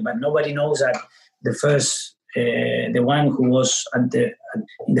Manchester United. But nobody knows that the first, the one who was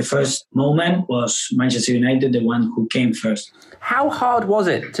in the first moment was Manchester United, the one who came first. How hard was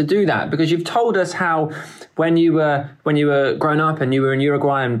it to do that? Because you've told us how when you were growing up and you were in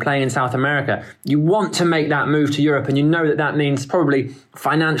Uruguay and playing in South America, you want to make that move to Europe, and you know that means probably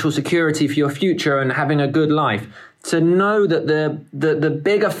financial security for your future and having a good life. To know that the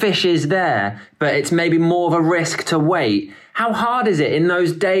bigger fish is there, but it's maybe more of a risk to wait. How hard is it in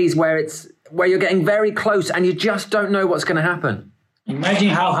those days where you're getting very close and you just don't know what's going to happen? Imagine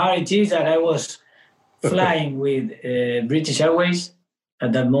how hard it is that I was flying with British Airways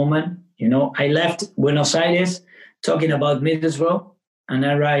at that moment. I left Buenos Aires talking about Middlesbrough, and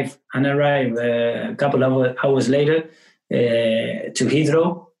arrived a couple of hours later to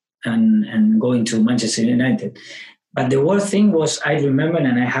Heathrow and going to Manchester United. But the worst thing was, I remember,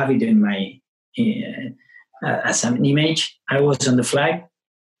 and I have it in my as an image. I was on the flag,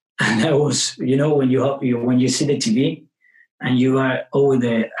 and I was, when you see the TV, and you are over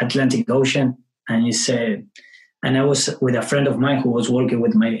the Atlantic Ocean, and you said, and I was with a friend of mine who was working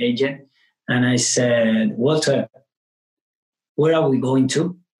with my agent, and I said, Walter, where are we going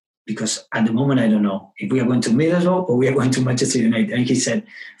to? Because at the moment, I don't know if we are going to Middlesbrough or we are going to Manchester United. And he said,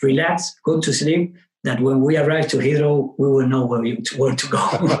 relax, go to sleep, that when we arrive to Heathrow, we will know where to go.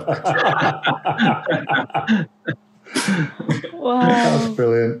 Wow. That's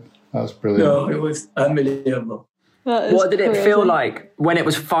brilliant. That's brilliant. No, it was unbelievable. What did it feel like when it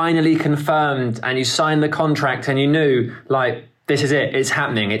was finally confirmed and you signed the contract and you knew, like, this is it, it's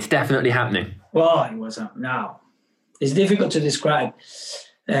happening, it's definitely happening? Well, it was now. It's difficult to describe.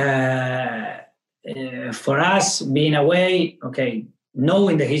 For us, being away, okay,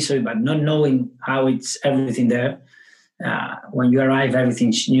 knowing the history, but not knowing how it's everything there. When you arrive,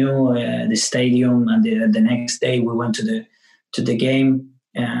 everything's new. The stadium, and the next day we went to the game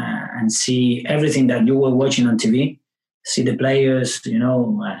and see everything that you were watching on TV. See the players,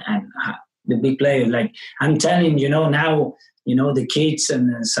 and the big players. Like I'm telling now, the kids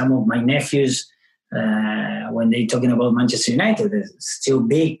and some of my nephews. When they're talking about Manchester United, it's still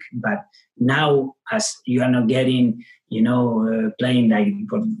big, but now as you are not getting, playing like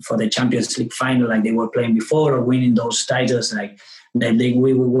for the Champions League final like they were playing before, or winning those titles like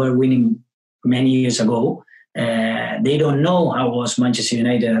we were winning many years ago, they don't know how was Manchester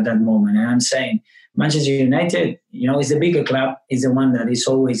United at that moment. And I'm saying Manchester United, is the bigger club, is the one that is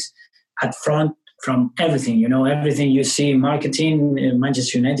always at front from everything, everything you see in marketing,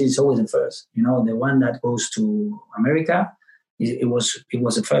 Manchester United is always the first. The one that goes to America, it was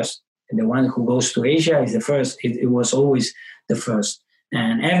the first. And the one who goes to Asia is the first. It was always the first.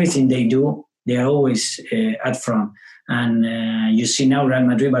 And everything they do, they are always at front. And you see now Real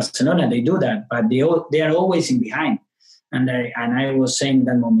Madrid, Barcelona, they do that, but they are always in behind. And I was saying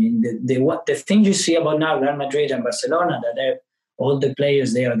that moment, the thing you see about now Real Madrid and Barcelona, that all the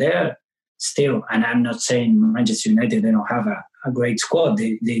players, they are there still. And I'm not saying Manchester United, they don't have a great squad.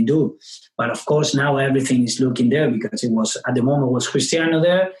 They do. But of course, now everything is looking there because it was, at the moment, was Cristiano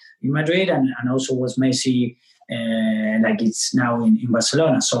there in Madrid and also was Messi like it's now in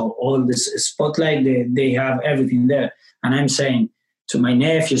Barcelona. So all this spotlight, they have everything there. And I'm saying to my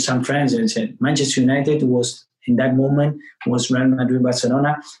nephews, some friends, they said Manchester United was, in that moment, was Real Madrid,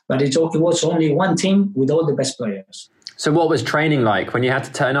 Barcelona. But it was only one team with all the best players. So what was training like when you had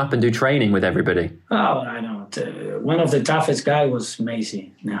to turn up and do training with everybody? Oh, I know. One of the toughest guys was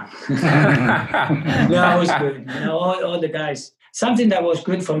Messi. No. No, it was good. All the guys. Something that was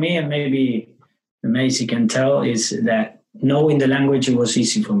good for me, and maybe Messi can tell, is that knowing the language, it was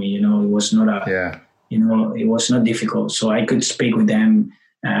easy for me. It was not it was not difficult. So I could speak with them.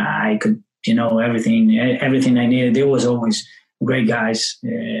 I could, everything I needed. There was always great guys.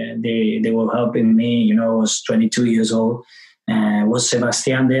 They were helping me. I was 22 years old. Was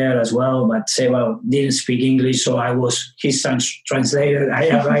Sebastian there as well, but Seba didn't speak English, so I was his translator. I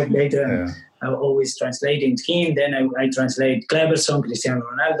arrived later. Yeah. I always translating him. Then I translate Cleberson, Cristiano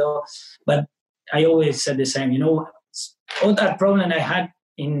Ronaldo. But I always said the same. All that problem I had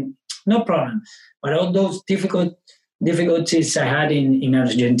no problem, but all those difficulties I had in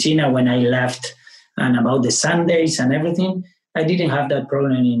Argentina when I left, and about the Sundays and everything, I didn't have that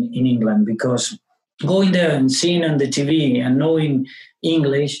problem in England, because going there and seeing on the TV and knowing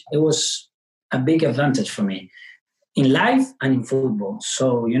English, it was a big advantage for me in life and in football.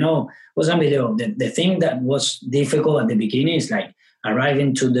 So, was unbelievable. The thing that was difficult at the beginning is like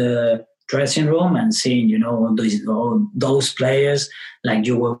arriving to the dressing room and seeing, all those players, like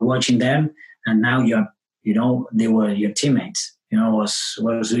you were watching them, and now they were your teammates.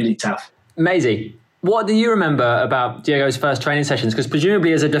 Was really tough. Maisie, what do you remember about Diego's first training sessions? Because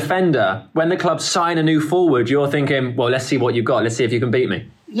presumably as a defender, when the club sign a new forward, you're thinking, well, let's see what you've got. Let's see if you can beat me.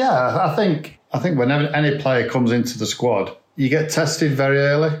 Yeah, I think whenever any player comes into the squad, you get tested very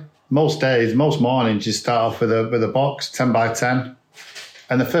early. Most mornings, you start off with a box, 10 by 10.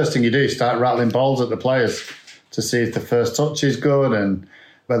 And the first thing you do is start rattling balls at the players to see if the first touch is good and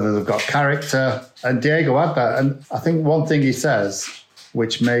whether they've got character. And Diego had that. And I think one thing he says,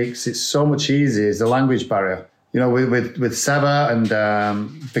 which makes it so much easier, is the language barrier. With Seba, and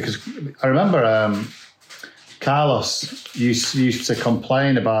because I remember Carlos used to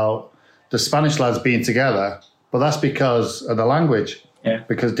complain about the Spanish lads being together, but that's because of the language. Yeah.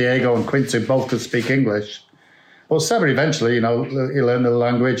 Because Diego and Quinto both could speak English. But Seba eventually, he learned the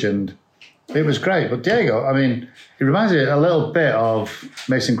language and it was great. But Diego, he reminds me a little bit of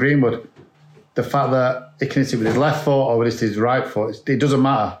Mason Greenwood. The fact that he can hit it with his left foot or with his right foot, it doesn't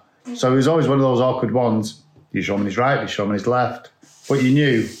matter. So it was always one of those awkward ones. You show him his right, you show him his left. But you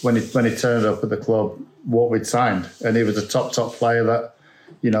knew when he turned up at the club what we'd signed. And he was a top player that,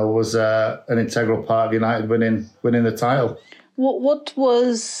 was an integral part of United winning the title.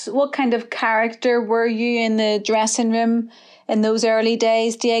 What kind of character were you in the dressing room in those early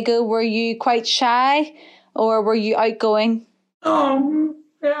days, Diego? Were you quite shy or were you outgoing?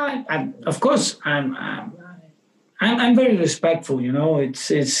 Yeah, of course, I'm very respectful.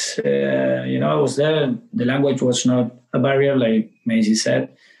 It's I was there. The language was not a barrier, like Maisie said,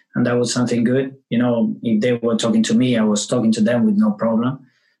 and that was something good. If they were talking to me, I was talking to them with no problem.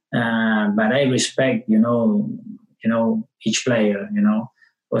 But I respect, each player.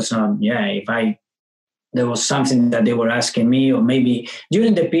 Was not. If there was something that they were asking me, or maybe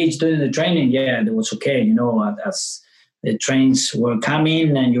during the pitch, during the training, that was okay. As the trains were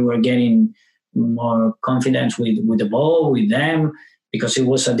coming and you were getting more confidence with the ball, with them, because it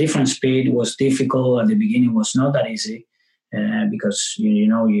was a different speed. It was difficult at the beginning. It was not that easy because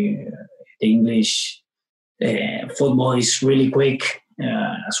the English football is really quick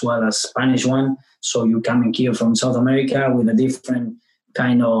as well as Spanish one. So you coming here from South America with a different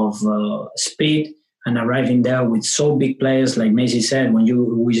kind of speed and arriving there with so big players, like Messi said, when you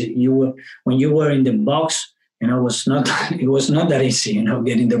were in the box. It was not that easy,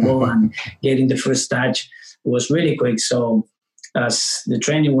 getting the ball and getting the first touch. It was really quick. So as the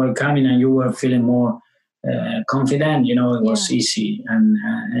training were coming and you were feeling more confident, it was easy.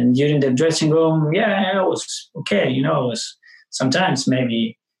 And during the dressing room, it was okay. It was sometimes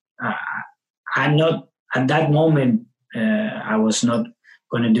maybe I'm not at that moment. I was not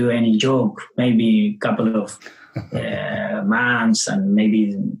going to do any joke. Maybe a couple of months and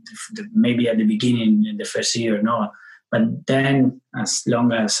maybe at the beginning in the first year, no. But then as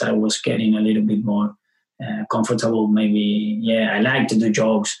long as I was getting a little bit more comfortable, maybe, I like to do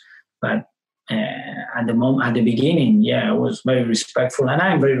jokes. But at the beginning, I was very respectful, and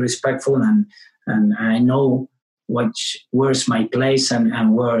I'm very respectful, and I know where's my place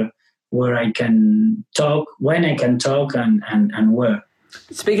and where I can talk, when I can talk, and where.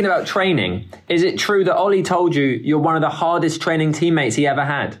 Speaking about training, is it true that Ollie told you you're one of the hardest training teammates he ever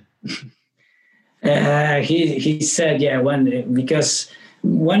had? He said, because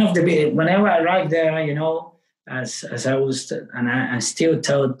whenever I arrived there, as I was, and I still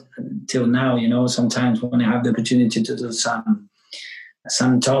tell till now, sometimes when I have the opportunity to do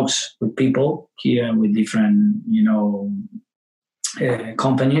some talks with people here with different,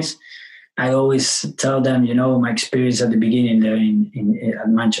 companies, I always tell them, my experience at the beginning there at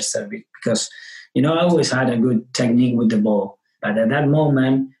Manchester, because, I always had a good technique with the ball. But at that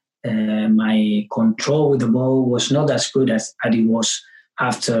moment, my control with the ball was not as good as it was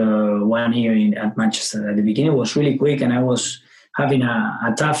after 1 year at Manchester. At the beginning, it was really quick, and I was having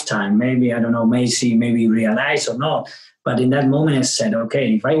a tough time. Maybe, I don't know, Messi maybe realized or not. But in that moment, I said,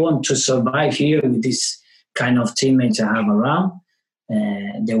 okay, if I want to survive here with this kind of teammates I have around,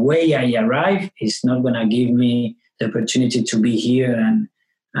 the way I arrive is not going to give me the opportunity to be here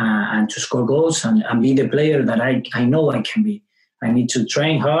and to score goals and be the player that I know I can be. I need to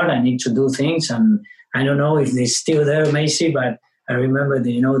train hard. I need to do things. And I don't know if they're still there, Messi, but I remember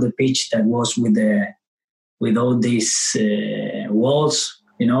the pitch that was with all these walls,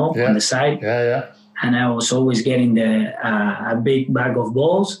 on the side. Yeah. And I was always getting a big bag of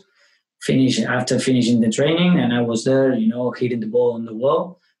balls. After finishing the training, and I was there, hitting the ball on the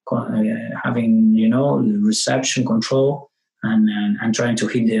wall, having, reception control and trying to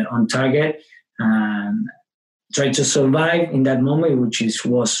hit on target and try to survive in that moment, which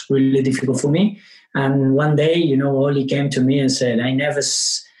was really difficult for me. And one day, Oli came to me and said,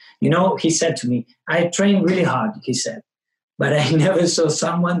 he said to me, I train really hard, he said, but I never saw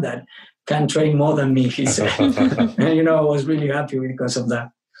someone that can train more than me, he said. And, I was really happy because of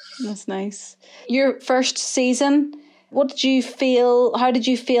that. That's nice. Your first season, how did you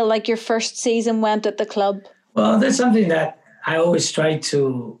feel like your first season went at the club? Well, that's something that I always try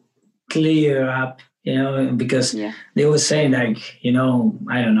to clear up, because they were saying like, I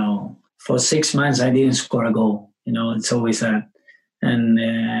don't know, for 6 months I didn't score a goal. It's always that. And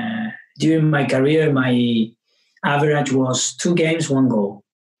during my career, my average was 2 games, 1 goal.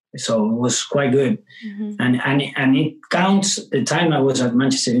 So it was quite good. Mm-hmm. And it counts the time I was at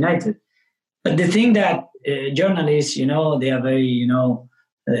Manchester United. But the thing that journalists, they are very,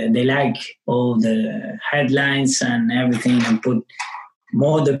 they like all the headlines and everything and put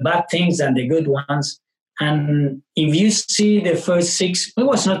more the bad things than the good ones. And if you see the first 6, it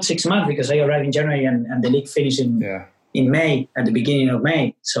was not 6 months because I arrived in January and the league finished in May, at the beginning of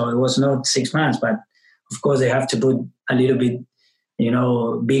May. So it was not 6 months, but of course they have to put a little bit,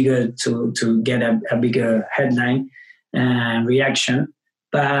 bigger to get a bigger headline and reaction.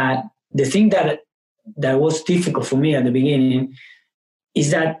 But the thing that was difficult for me at the beginning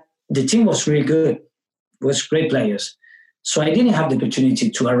is that the team was really good, was great players. So I didn't have the opportunity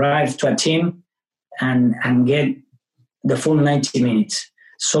to arrive to a team and get the full 90 minutes.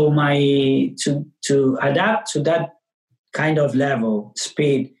 So to adapt to that kind of level,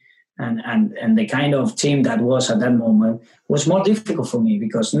 speed, and the kind of team that was at that moment was more difficult for me,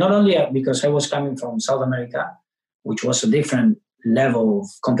 because not only because I was coming from South America, which was a different level of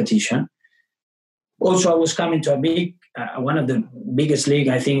competition. Also, I was coming to a big, one of the biggest league.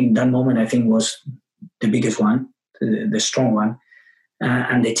 I think that moment, was the biggest one, the strong one,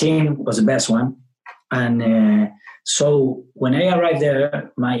 and the team was the best one. And so when I arrived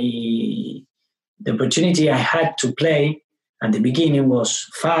there, the opportunity I had to play at the beginning was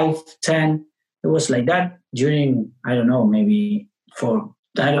 5, 10. It was like that during, I don't know, maybe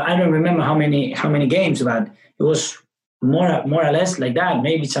I don't remember how many games, but it was more or less like that.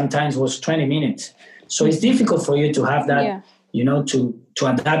 Maybe sometimes it was 20 minutes. So it's difficult for you to have that, to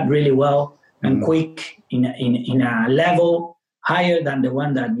adapt really well and quick in a level higher than the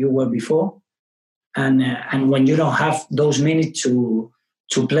one that you were before. And when you don't have those minutes to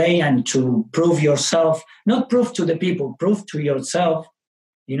play and to prove yourself, not prove to the people, prove to yourself,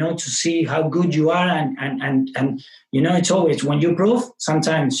 to see how good you are. And it's always when you prove,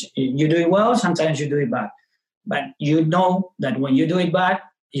 sometimes you do it well, sometimes you do it bad. But you know that when you do it bad,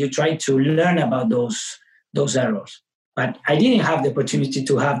 you try to learn about those errors. But I didn't have the opportunity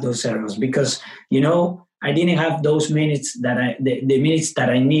to have those errors because, I didn't have those minutes the minutes that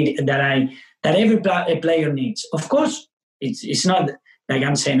I need, that every player needs. Of course, it's not like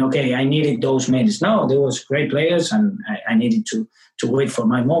I'm saying, okay, I needed those minutes. No, there was great players and I needed to wait for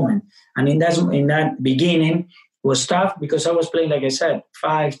my moment. And in that beginning was tough because I was playing, like I said,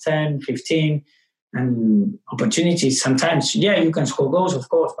 5, 10, 15, and opportunities. Sometimes, you can score goals, of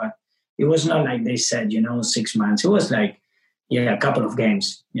course, but it was not like they said, 6 months. It was like, a couple of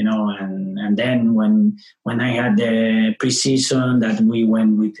games, and then when I had the preseason that we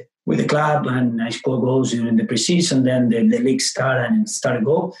went with the club and I scored goals during the preseason, then the league started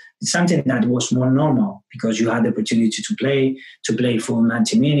go. It's something that was more normal because you had the opportunity to play full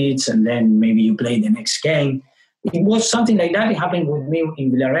 90 minutes and then maybe you play the next game. It was something like that. It happened with me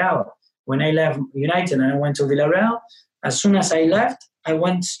in Villarreal. When I left United and I went to Villarreal, as soon as I left, I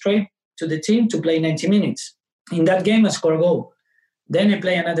went straight to the team to play 90 minutes. In that game, I scored a goal. Then I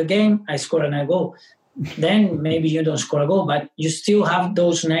play another game, I score another goal. Then maybe you don't score a goal, but you still have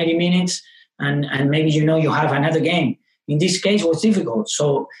those 90 minutes and maybe you have another game. In this case, it was difficult.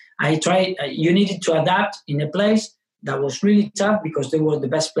 So I tried, you needed to adapt in a place that was really tough because they were the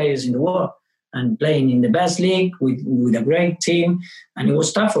best players in the world and playing in the best league with a great team. And it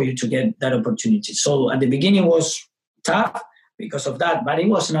was tough for you to get that opportunity. So at the beginning it was tough because of that, but it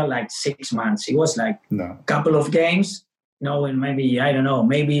was not like 6 months. It was like a couple of games. And maybe, I don't know,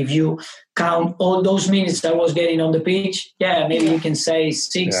 maybe if you count all those minutes I was getting on the pitch, maybe you can say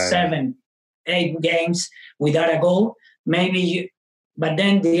 6, 7, 8 games without a goal. But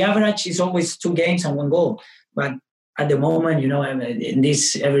then the average is always 2 games and 1 goal. But at the moment, in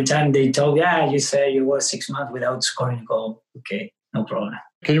this, every time they told, you say you were 6 months without scoring a goal. Okay, no problem.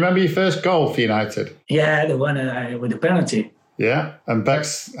 Can you remember your first goal for United? Yeah, the one with the penalty. Yeah, and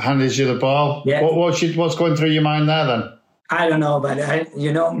Bex handed you the ball. Yeah. What's going through your mind there then? I don't know, but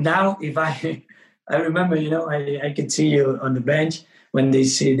now if I remember, I could see you on the bench when they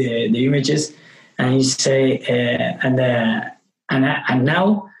see the images, and you say, and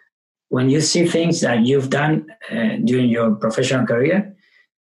now when you see things that you've done during your professional career,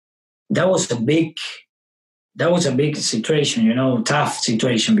 that was a big situation, tough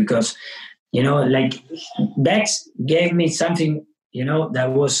situation because, like Bex gave me something,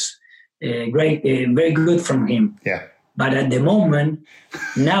 that was great, very good from him. Yeah. But at the moment,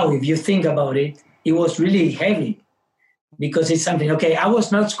 now if you think about it, it was really heavy because it's something, okay, I was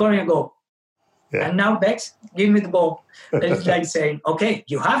not scoring a goal. Yeah. And now Bex, give me the ball. It's like saying, okay,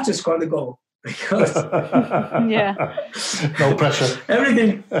 you have to score the goal because no pressure.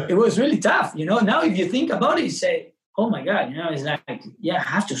 Everything, it was really tough. Now if you think about it, you say, oh my God, it's like, I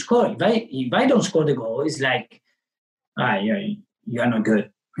have to score. If I don't score the goal, it's like, you're not good.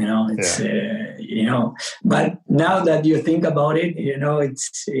 It's but now that you think about it,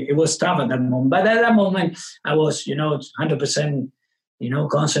 it was tough at that moment. But at that moment, I was, 100%,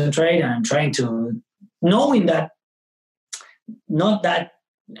 concentrate and trying to, knowing that, not that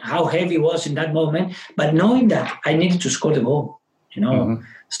how heavy it was in that moment, but knowing that I needed to score the goal.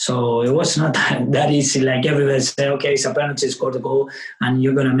 So it was not that easy. Like everybody said, okay, it's a penalty, score the goal, and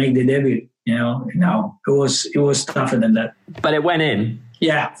you're gonna make the debut. No, it was tougher than that. But it went in.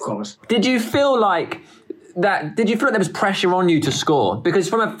 Yeah, of course. Did you feel like there was pressure on you to score? Because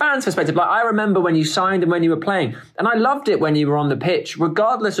from a fan's perspective, like I remember when you signed and when you were playing, and I loved it when you were on the pitch,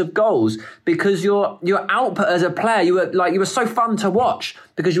 regardless of goals, because your output as a player, you were so fun to watch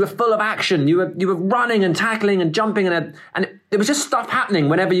because you were full of action. You were running and tackling and jumping and there was just stuff happening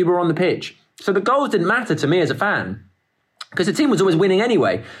whenever you were on the pitch. So the goals didn't matter to me as a fan because the team was always winning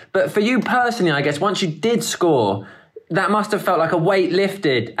anyway. But for you personally, I guess once you did score, that must have felt like a weight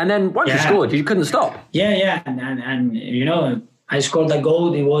lifted. And then once you scored, you couldn't stop. Yeah. And I scored that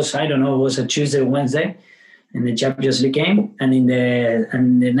goal. It was, it was a Tuesday or Wednesday in the Champions League game. And in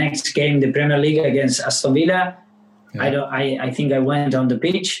the next game, the Premier League against Aston Villa, I think I went on the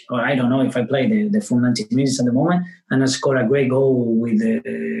pitch, or I don't know if I played the full 90 minutes at the moment. And I scored a great goal with,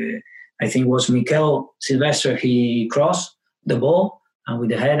 I think it was Mikel Silvestre. He crossed the ball. And with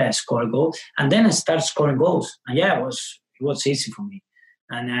the head, I scored a goal. And then I started scoring goals. And it was easy for me.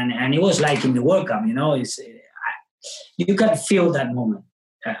 And it was like in the World Cup, you can feel that moment.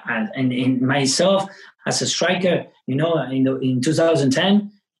 And in myself, as a striker, in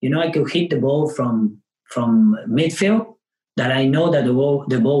 2010, I could hit the ball from midfield that I know that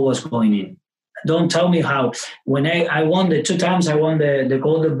the ball was going in. Don't tell me how. When I won the 2 times, I won the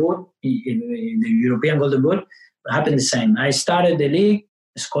Golden Boot, the European Golden Boot. It happened the same. I started the league,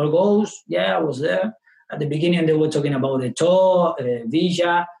 scored goals. Yeah, I was there. At the beginning, they were talking about Eto'o,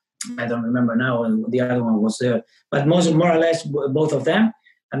 Villa. I don't remember now. The other one was there. But more or less, both of them.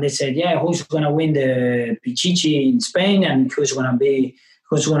 And they said, who's going to win the Pichichi in Spain and who's going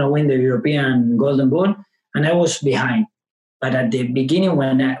to win the European Golden Boot? And I was behind. But at the beginning,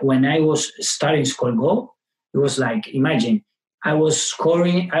 when I was starting to score goal, it was like, imagine, I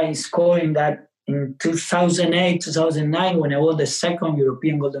scoring that in 2008, 2009, when I won the second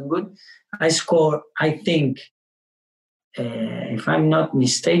European Golden Boot, I scored, I think, if I'm not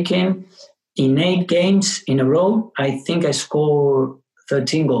mistaken, in 8 games in a row, I think I scored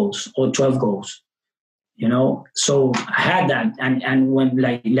 13 goals or 12 goals. So I had that, and when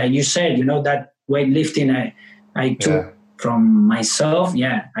like you said, that weightlifting I took from myself,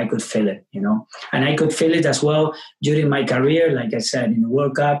 I could feel it, and I could feel it as well during my career. Like I said, in the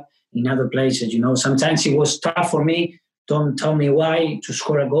World Cup, in other places, sometimes it was tough for me. Don't tell me why to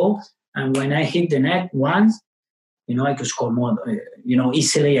score a goal, and when I hit the net once, I could score more.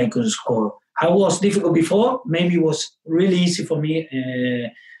 Easily I could score. How was difficult before? Maybe it was really easy for me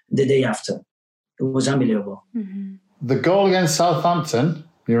the day after. It was unbelievable. Mm-hmm. The goal against Southampton,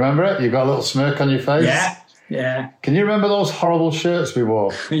 you remember it? You got a little smirk on your face? Yeah. Can you remember those horrible shirts we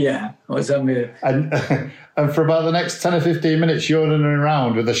wore? Yeah, it was unbelievable. And for about the next 10 or 15 minutes, you're running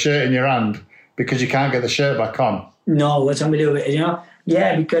around with the shirt in your hand because you can't get the shirt back on. No, it was unbelievable.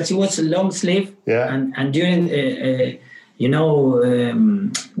 Yeah, because it was a long sleeve. Yeah. And during,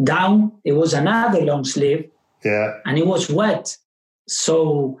 down, it was another long sleeve. Yeah. And it was wet.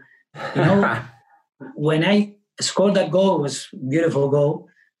 So, when I scored that goal, it was a beautiful goal.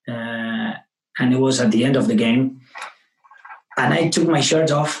 And it was at the end of the game. And I took my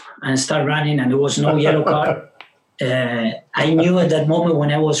shirt off and started running, and there was no yellow card. I knew at that moment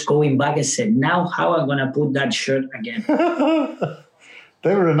when I was going back, I said, now how am I going to put that shirt again?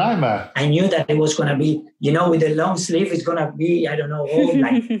 They were a nightmare. I knew that it was going to be, with the long sleeve, it's going to be, I don't know, all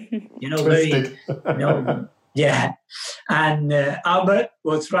like, Twisted. very, yeah. And Albert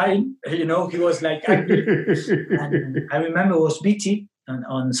was trying, he was like angry. And I remember it was BT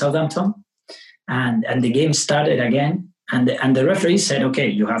on Southampton. And the game started again. And the referee said, okay,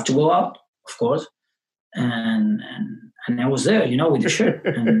 you have to go out, of course. And I was there, with the shirt.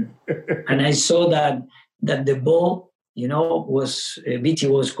 And I saw that the ball, was BT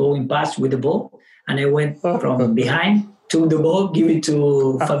was going past with the ball. And I went from behind, took the ball, give it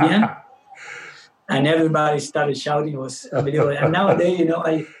to Fabien. And everybody started shouting. It was unbelievable. And nowadays,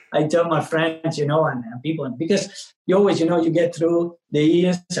 I tell my friends, and people, because you always, you get through the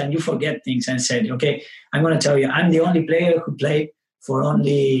years and you forget things, and said, okay, I'm going to tell you, I'm the only player who played for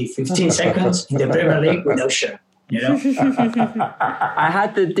only 15 seconds in the Premier League without shirt. I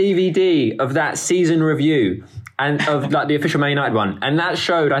had the DVD of that season review and of like the official Man United one, and that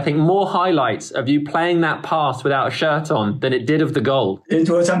showed, I think, more highlights of you playing that pass without a shirt on than it did of the goal. It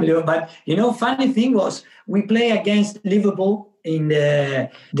was unbelievable. But funny thing was, we play against Liverpool in the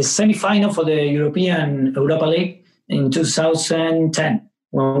semi-final for the European Europa League in 2010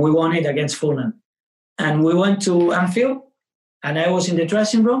 when we won it against Forlan. And we went to Anfield, and I was in the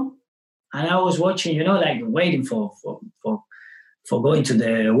dressing room, and I was watching, waiting for for going to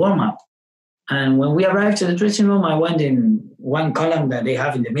the warm-up. And when we arrived to the dressing room, I went in one column that they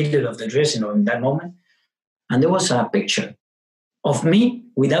have in the middle of the dressing room in that moment. And there was a picture of me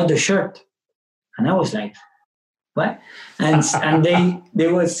without the shirt. And I was like, what? And they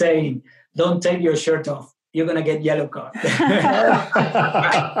were saying, don't take your shirt off. You're going to get yellow card.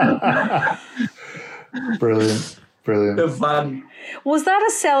 Brilliant. So fun. Was that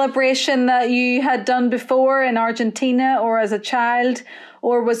a celebration that you had done before in Argentina or as a child?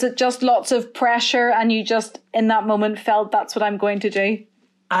 Or was it just lots of pressure and you just in that moment felt that's what I'm going to do?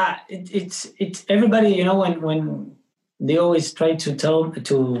 It's everybody, when they always try to tell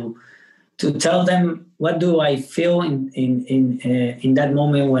them what do I feel in that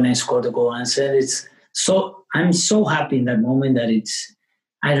moment when I scored the goal. And I said I'm so happy in that moment that it's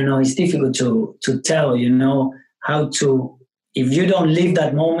difficult to tell, how to, if you don't live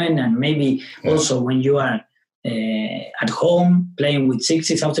that moment, and maybe also when you are at home playing with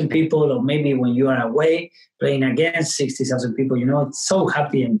 60,000 people, or maybe when you are away playing against 60,000 people, it's so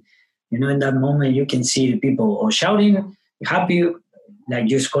happy. And, in that moment you can see the people or shouting happy like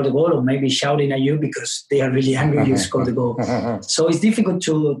you scored a goal, or maybe shouting at you because they are really angry you scored the goal. So it's difficult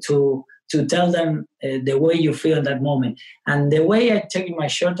to tell them the way you feel in that moment. And the way I take my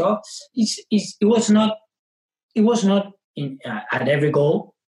shirt off, it was not at every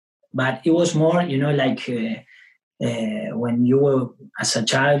goal, but it was more, when you were as a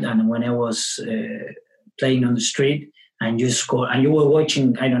child and when I was playing on the street and you score and you were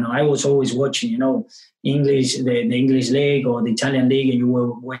watching, I was always watching, English, the English league or the Italian league, and you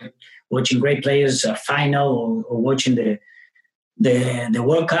were watching great players final or watching the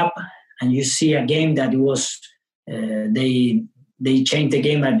World Cup, and you see a game that it was they changed the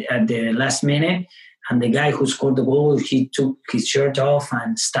game at the last minute, and the guy who scored the goal, he took his shirt off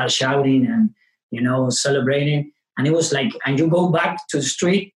and started shouting and celebrating, and it was like, and you go back to the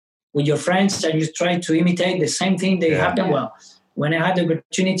street with your friends and you try to imitate the same thing they happened. Well, when I had the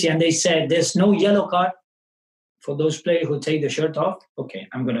opportunity and they said there's no yellow card for those players who take the shirt off, okay,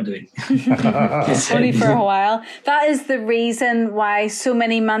 I'm going to do it. Only for a while. That is the reason why so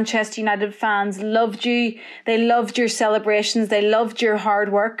many Manchester United fans loved you. They loved your celebrations. They loved your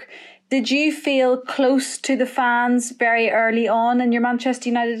hard work. Did you feel close to the fans very early on in your Manchester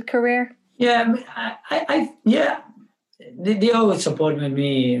United career? Yeah, They always supported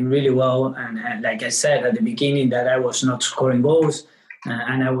me really well. And like I said at the beginning, that I was not scoring goals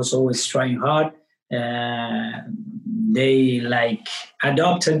and I was always trying hard. They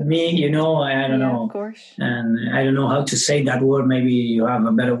adopted me, I don't know. Of course. And I don't know how to say that word. Maybe you have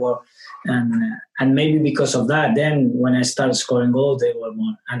a better word. And maybe because of that, then when I started scoring goals, they were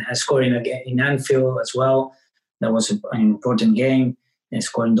more. And scoring again in Anfield as well. That was an important game, and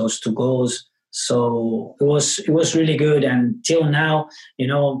scoring those 2 goals. So it was really good. And till now,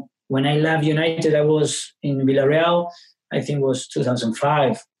 when I left United, I was in Villarreal, I think it was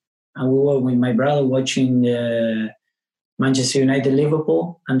 2005. And we were with my brother watching Manchester United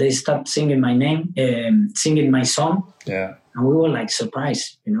Liverpool, and they stopped singing my name, singing my song. Yeah. And we were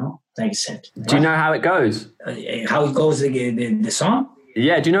surprised, like I said. Do you know how it goes? How it goes, the song?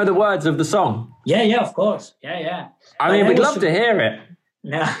 Yeah, do you know the words of the song? Yeah, of course. Yeah. I mean, we'd love to hear it.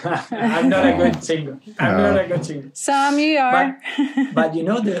 No, I'm not a good singer. Sam, you are. But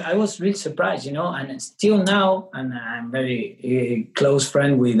I was really surprised, and still now, and I'm very close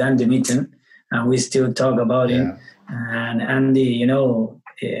friend with Andy Mitten, and we still talk about him. And Andy,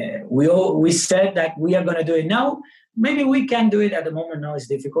 we said that we are going to do it now. Maybe we can do it at the moment. Now it's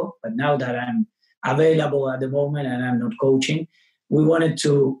difficult, but now that I'm available at the moment and I'm not coaching, we wanted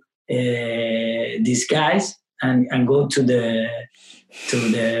to disguise and go to the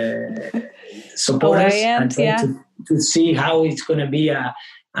supporters and try to see how it's going to be a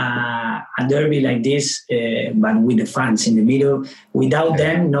derby like this, but with the fans in the middle, without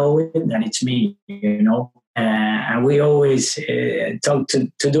them knowing that it's me, and we always talk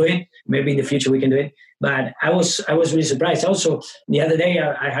to do it. Maybe in the future we can do it. But I was really surprised. Also, the other day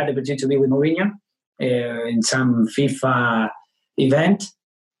I had the opportunity to be with Mourinho in some FIFA event.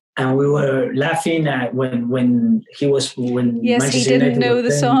 And we were laughing at when yes, Manchester he didn't United know the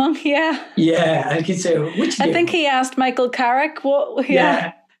song. Yeah, and he said, which game? I think he asked Michael Carrick what.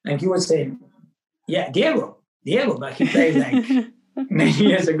 Yeah, and he was saying, Diego, but he played many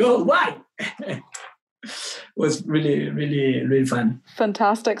years ago. Why? Was really, really, really fun.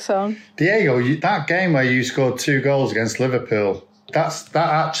 Fantastic song. Diego, that game where you scored 2 goals against Liverpool, that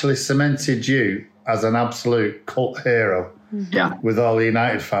actually cemented you as an absolute cult hero. Yeah. With all the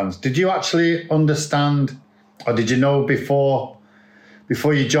United fans. Did you actually understand, or did you know before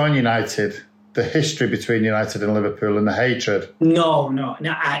you joined United, the history between United and Liverpool and the hatred? No.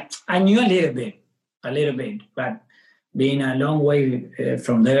 I knew a little bit, but being a long way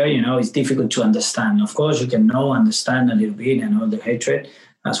from there, it's difficult to understand. Of course, you can understand a little bit and all the hatred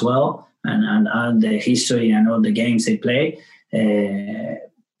as well, and all the history and all the games they play.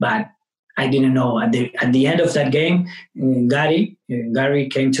 But I didn't know. At the end of that game, Gary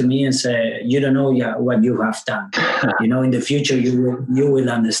came to me and said, "You don't know what you have done. In the future you will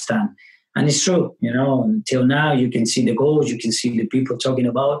understand." And it's true. Till now you can see the goals, you can see the people talking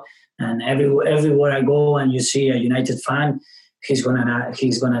about, and everywhere I go and you see a United fan, he's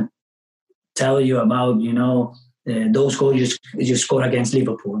gonna tell you about those goals you score against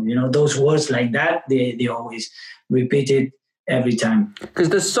Liverpool. Those words like that, they always repeat it every time. Because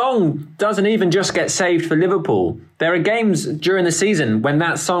the song doesn't even just get saved for Liverpool. There are games during the season when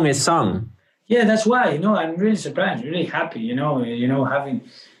that song is sung. Yeah, that's why. I'm really surprised, really happy. Having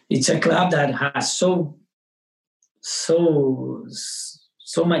it's a club that has so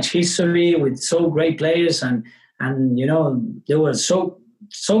much history with so great players, and there were so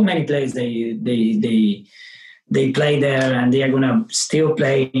many players they play there, and they are gonna still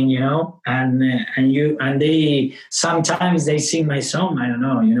play, and they sometimes they sing my song. I don't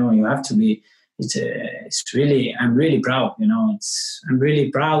know, you have to be. It's really, I'm really proud. I'm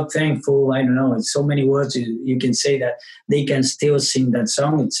really proud, thankful. I don't know. It's so many words you can say that they can still sing that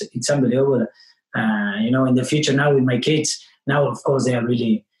song. It's unbelievable. In the future now with my kids. Now, of course, they are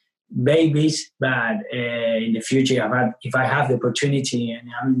really babies, but in the future, if I have the opportunity and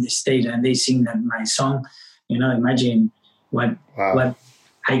I'm in the state and they sing my song. Imagine what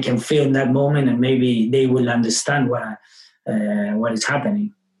I can feel in that moment, and maybe they will understand what is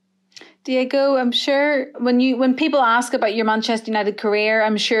happening. Diego, I'm sure when people ask about your Manchester United career,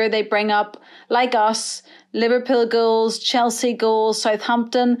 I'm sure they bring up, like us, Liverpool goals, Chelsea goals,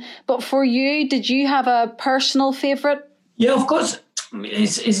 Southampton. But for you, did you have a personal favourite? Yeah, of course.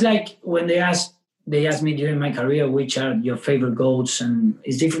 It's like when they ask me during my career, which are your favorite goals? And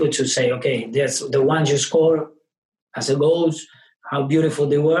it's difficult to say, okay, there's the ones you score as a goals, how beautiful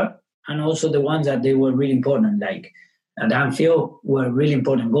they were, and also the ones that they were really important, like at Anfield were really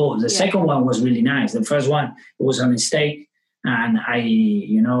important goals. The second one was really nice. The first one, it was a mistake, and I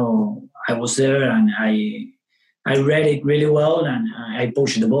was there and I read it really well, and I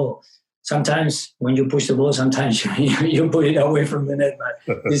pushed the ball. Sometimes when you push the ball, sometimes you put it away from the net, but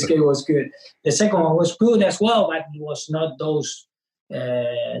this game was good. The second one was good as well, but it was not those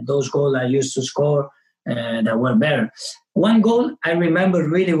goals I used to score that were better. One goal I remember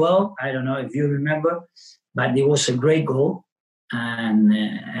really well, I don't know if you remember, but it was a great goal, and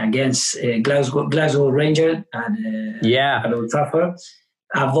against Glasgow Rangers at Old Trafford.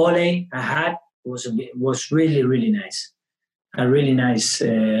 A volley I had was really, really nice. A really nice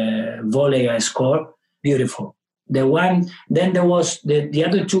volley I scored. Beautiful. Then there was the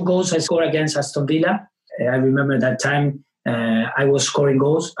other two goals I scored against Aston Villa. I remember that time I was scoring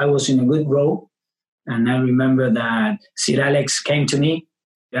goals. I was in a good row. And I remember that Sir Alex came to me.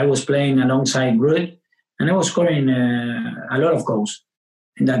 I was playing alongside Ruud. And I was scoring a lot of goals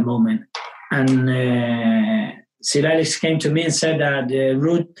in that moment. And Sir Alex came to me and said that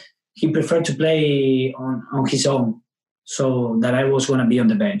Ruud, he preferred to play on his own. So that I was going to be on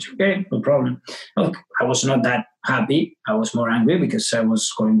the bench. Okay, no problem. Look, I was not that happy. I was more angry because I was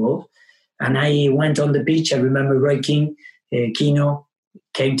scoring goals. And I went on the pitch. I remember Roy Keane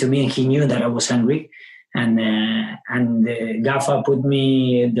came to me and he knew that I was angry. And Gaffa put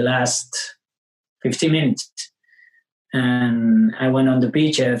me the last 15 minutes. And I went on the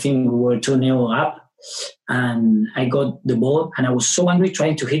pitch. I think we were 2-0 up. And I got the ball. And I was so angry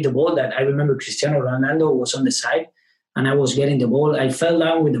trying to hit the ball that I remember Cristiano Ronaldo was on the side. And I was getting the ball. I fell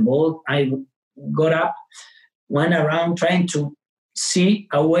down with the ball. I got up, went around trying to see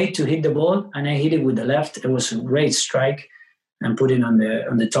a way to hit the ball, and I hit it with the left. It was a great strike and put it on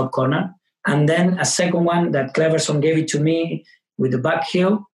the top corner. And then a second one that Cleverson gave it to me with the back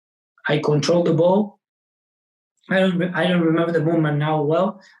heel. I controlled the ball. I don't remember the movement now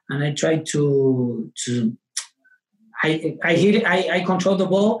well, and I tried to I hit it. I controlled the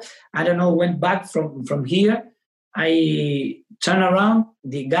ball. I don't know. Went back from here. I turned around.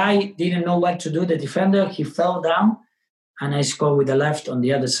 The guy didn't know what to do. The defender, he fell down, and I scored with the left on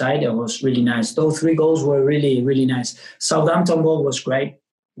the other side. It was really nice. Those three goals were really, really nice. Southampton goal was great.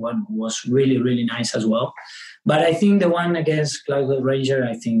 One was really, really nice as well. But I think the one against Glasgow Rangers,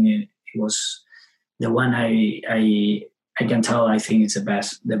 I think it was the one I can tell. I think it's the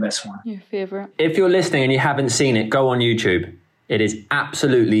best one. Your favourite. If you're listening and you haven't seen it, go on YouTube. It is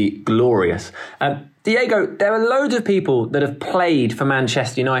absolutely glorious. Diego, there are loads of people that have played for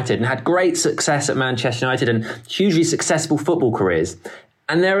Manchester United and had great success at Manchester United and hugely successful football careers.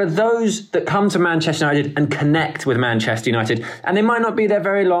 And there are those that come to Manchester United and connect with Manchester United. And they might not be there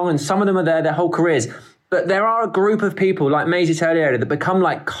very long, and some of them are there their whole careers. But there are a group of people like Maisie Terrier that become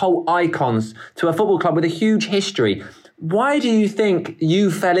like cult icons to a football club with a huge history. Why do you think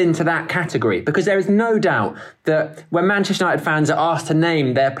you fell into that category? Because there is no doubt that when Manchester United fans are asked to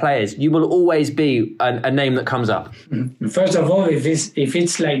name their players, you will always be a name that comes up. First of all, if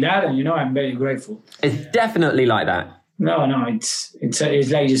it's like that, and I'm very grateful. It's definitely like that. No, it's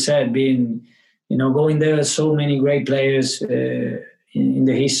like you said, being, going there, so many great players in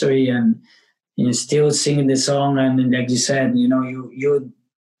the history, and still singing the song, and like you said, you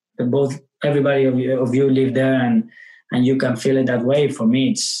both, everybody of you live there, and you can feel it that way. For me,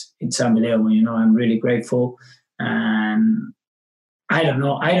 it's unbelievable. I'm really grateful, and I don't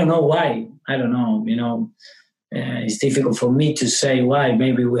know why. I don't know. It's difficult for me to say why.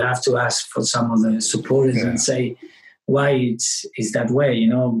 Maybe we have to ask for some of the supporters and say why it's that way.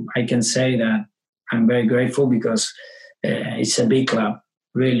 I can say that I'm very grateful because it's a big club,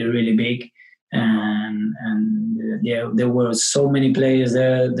 really, really big, and there were so many players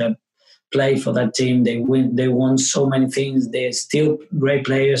there that played for that team. They won so many things. They're still great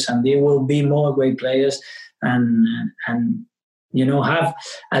players, and there will be more great players. And have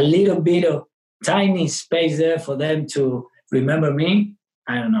a little bit of tiny space there for them to remember me.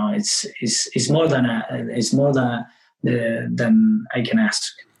 I don't know. It's more than than I can ask.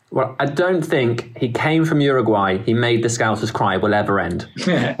 Well, I don't think he came from Uruguay. He made the Scousers cry will ever end.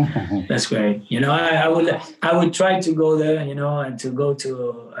 That's great. I would try to go there, and to go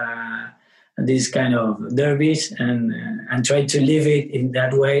to these kind of derbies and try to live it in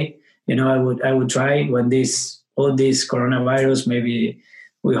that way. I would try when all this coronavirus maybe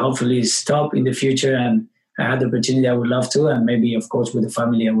will hopefully stop in the future, and I had the opportunity. I would love to, and maybe of course with the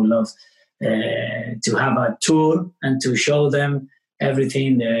family, I would love to have a tour and to show them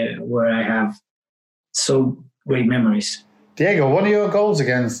everything where I have so great memories. Diego, one of your goals I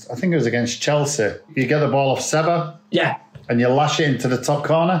think it was against Chelsea, you get the ball off Seba. Yeah. And you lash it into the top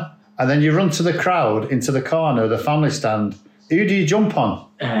corner. And then you run to the crowd, into the corner, the family stand. Who do you jump on?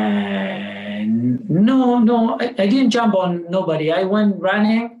 No, I didn't jump on nobody. I went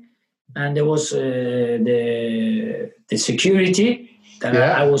running, and there was the security that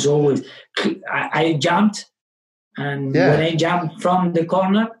I was always... I jumped. And when I jumped from the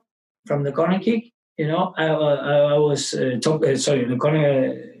corner kick, I was the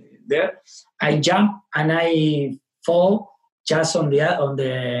corner there. I jump and I fall just on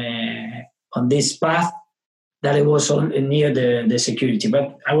this path that it was near the security.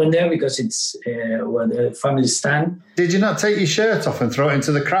 But I went there because it's where the family stand. Did you not take your shirt off and throw it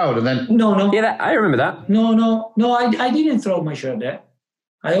into the crowd and then? No. Yeah, I remember that. No. I didn't throw my shirt there.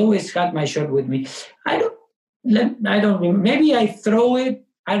 I always had my shirt with me. I don't. Maybe I throw it.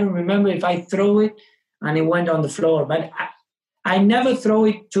 I don't remember if I throw it and it went on the floor. But I never throw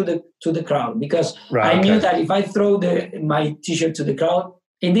it to the crowd because I knew that if I throw my T-shirt to the crowd,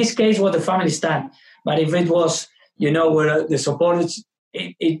 in this case, was the family stand. But if it was, where the supporters,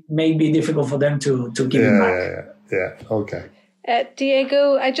 it may be difficult for them to give it back. Yeah. Okay.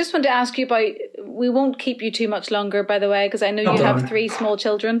 Diego, I just want to ask you about, we won't keep you too much longer, by the way, because I know you have 3 small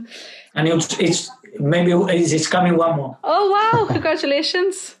children. And it's coming one more. Oh, wow.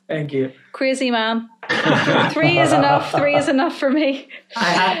 Congratulations. Thank you. Crazy man. 3 is enough. 3 is enough for me.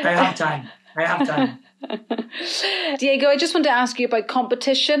 I have time. Diego, I just want to ask you about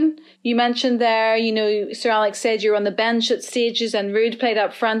competition. You mentioned there, Sir Alex said you were on the bench at stages and Ruud played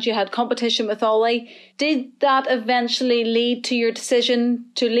up front. You had competition with Ollie. Did that eventually lead to your decision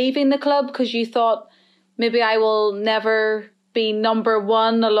to leaving the club because you thought maybe I will never be number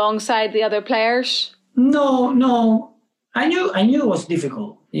 1 alongside the other players? No. I knew it was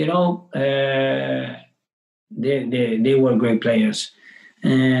difficult. They were great players,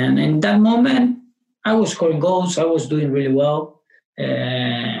 and in that moment, I was scoring goals. I was doing really well,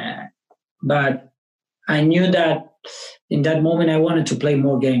 but I knew that in that moment I wanted to play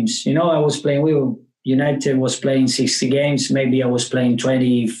more games. I was playing. United was playing 60 games. Maybe I was playing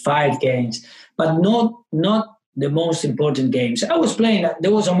 25 games, but not the most important games. I was playing.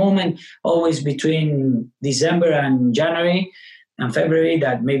 There was a moment always between December and January and February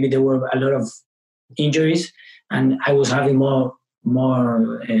that maybe there were a lot of injuries, and I was having more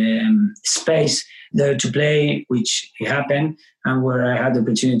space there to play, which happened, and where I had the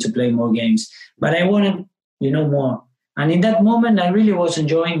opportunity to play more games. But I wanted, more. And in that moment, I really was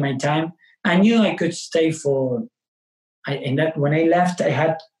enjoying my time. I knew I could stay when I left, I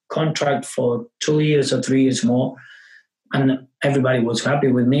had contract for 2 years or 3 years more. And everybody was happy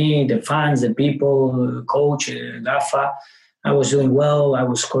with me, the fans, the people, coach, Gaffa. I was doing well. I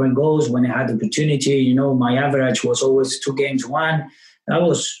was scoring goals when I had the opportunity. You know, my average was always 2 games won. I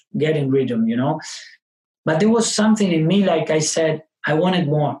was getting rhythm, you know. But there was something in me, like I said, I wanted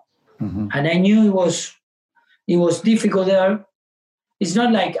more. Mm-hmm. And I knew it was difficult there. It's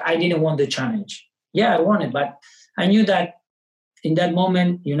not like I didn't want the challenge. Yeah, I wanted, but I knew that in that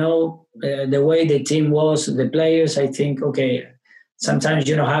moment, you know, the way the team was, the players, I think, okay, sometimes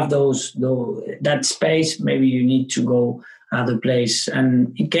you don't have that space. Maybe you need to go other place.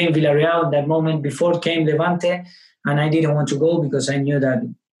 And it came Villarreal that moment. Before it came Levante, and I didn't want to go because I knew that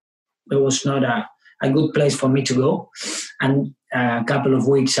it was not a good place for me to go. And a couple of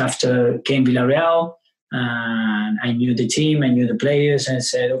weeks after came Villarreal, and I knew the team, I knew the players, and I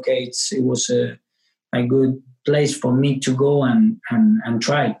said, okay, it was a good place for me to go and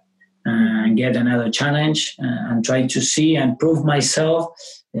try and get another challenge and try to see and prove myself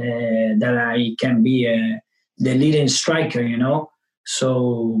that I can be the leading striker, you know.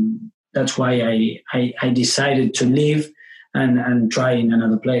 So that's why I decided to leave and try in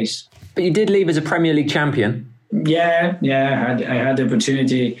another place. But you did leave as a Premier League champion. Yeah, I had the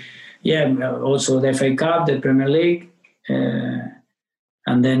opportunity. Yeah, also the FA Cup, the Premier League,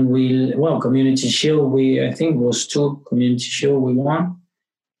 and then Community Shield. I think it was 2 Community Shield we won,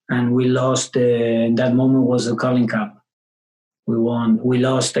 and we lost. In that moment was the Carling Cup. We won. We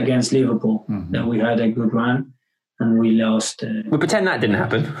lost against Liverpool. Mm-hmm. Then we had a good run, and we lost. We pretend that didn't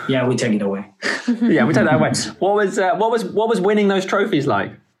happen. Yeah, we take it away. Yeah, we take that away. What was winning those trophies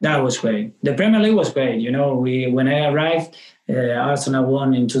like? That was great. The Premier League was great. You know, when I arrived, Arsenal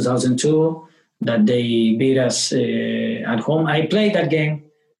won in 2002. That they beat us at home. I played that game,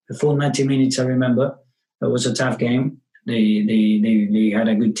 the full 90 minutes. I remember it was a tough game. They had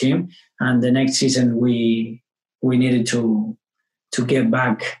a good team, and the next season we needed to get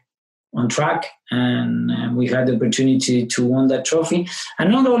back on track, and we had the opportunity to win that trophy. And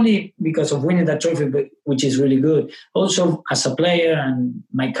not only because of winning that trophy, but which is really good, also as a player and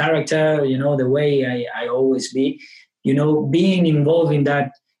my character, you know, the way I always be, you know, being involved in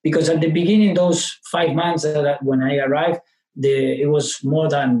that. Because at the beginning, those 5 months when I arrived, it was more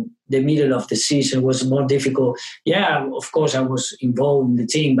than the middle of the season. It was more difficult. Yeah, of course, I was involved in the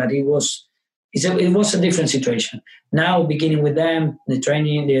team, but it was a different situation. Now, beginning with them, the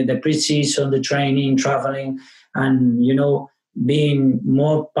training, the pre-season, the training, traveling, and, you know, being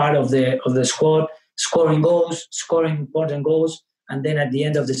more part of the squad, scoring goals, scoring important goals, and then at the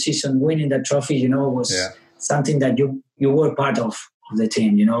end of the season, winning that trophy, you know, was something that you were part of the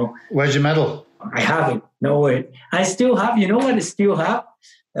team, you know. Where's your medal? I have it. No way. I still have. You know what I still have?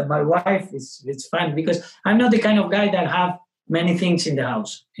 My wife it's fun because I'm not the kind of guy that have many things in the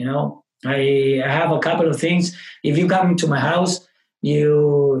house. You know, I have a couple of things. If you come into my house,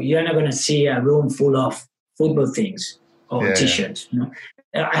 you're not gonna see a room full of football things or T-shirts. You know,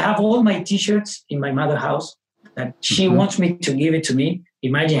 I have all my T-shirts in my mother's house that she wants me to give it to me.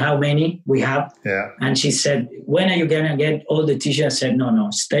 Imagine how many we have. Yeah. And she said, when are you going to get all the T-shirts? I said, no,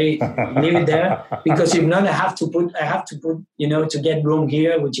 stay, leave it there. Because if not, I have to put, you know, to get room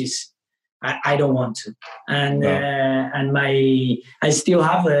here, which is, I don't want to. And I still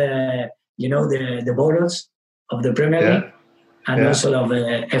have, you know, the bottles of the Premier League and also of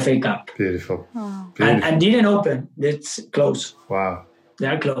the FA Cup. Beautiful. Oh. And didn't open. It's closed. Wow.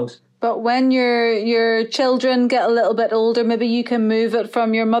 They're closed. But when your children get a little bit older, maybe you can move it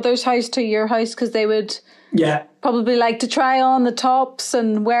from your mother's house to your house because they would probably like to try on the tops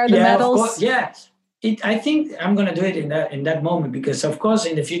and wear the medals. Of course, yeah. I think I'm going to do it in that moment because, of course,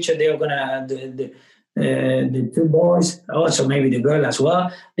 in the future they're going to the 2 boys, also maybe the girl as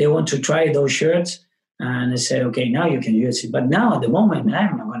well. They want to try those shirts. And I said, okay, now you can use it. But now at the moment,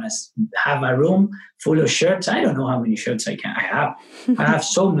 I'm not going to have a room full of shirts. I don't know how many shirts I have. I have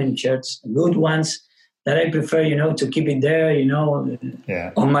so many shirts, good ones, that I prefer, you know, to keep it there, you know,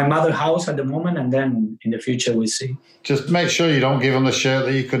 on my mother's house at the moment. And then in the future, we'll see. Just make sure you don't give them the shirt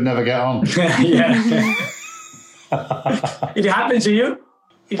that you could never get on. It happened to you?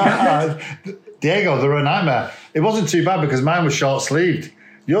 Diego, they're a nightmare. It wasn't too bad because mine was short-sleeved.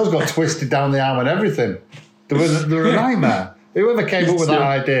 Yours got twisted down the arm and everything. They were a nightmare. Whoever came up with that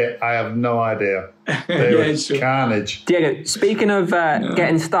idea, I have no idea. They were carnage. Diego, speaking of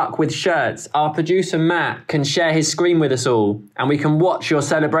getting stuck with shirts, our producer Matt can share his screen with us all, and we can watch your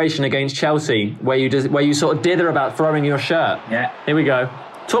celebration against Chelsea, where you sort of dither about throwing your shirt. Yeah. Here we go.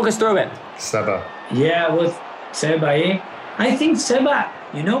 Talk us through it. Seba. Yeah, with Seba. I think Seba,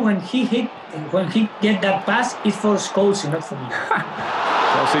 you know, when he get that pass, it's for Scholes, not for me.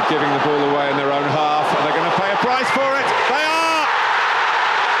 Chelsea giving the ball away in their own half, and they're going to pay a price for it. They are!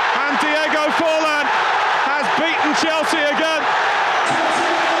 And Diego Forlan has beaten Chelsea again.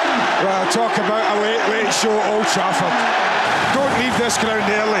 Well, talk about a late show at Old Trafford. Don't leave this ground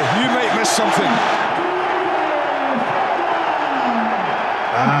early. You might miss something.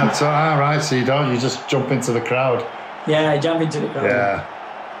 So you just jump into the crowd. Yeah, I jump into the crowd. Yeah,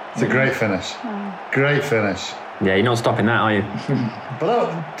 it's a great finish. Great finish. Yeah, you're not stopping that, are you?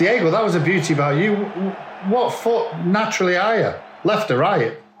 But Diego, that was a beauty about you. What foot naturally are you? Left or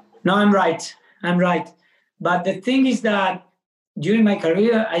right? No, I'm right. But the thing is that during my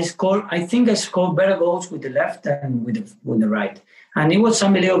career, I think I scored better goals with the left than with the right. And it was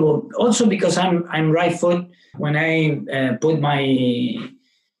unbelievable. Also because I'm right foot. When I put my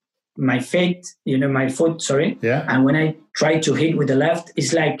foot, Yeah. and when I try to hit with the left,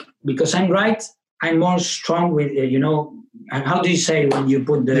 it's like, because I'm right, I'm more strong with, and how do you say when you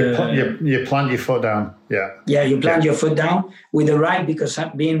put the... You plant your foot down, yeah. Yeah, you plant your foot down with the right, because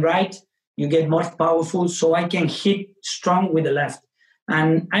being right, you get more powerful, so I can hit strong with the left.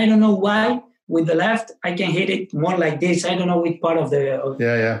 And I don't know why, with the left, I can hit it more like this. I don't know which part of the...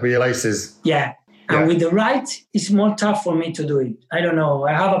 Yeah, with your laces. Yeah. And with the right, it's more tough for me to do it. I don't know.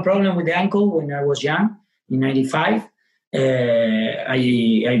 I have a problem with the ankle when I was young, in 95.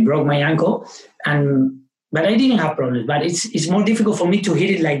 I broke my ankle, but I didn't have problems. But it's more difficult for me to hit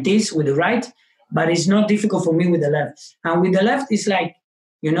it like this with the right, but it's not difficult for me with the left. And with the left, it's like,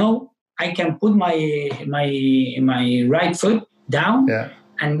 I can put my right foot down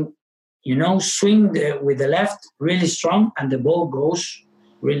and, swing with the left really strong, and the ball goes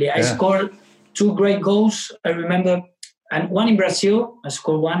really. I scored 2 great goals, I remember, and one in Brazil. I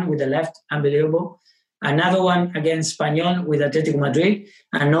scored one with the left, unbelievable. Another one against Espanyol with Atletico Madrid,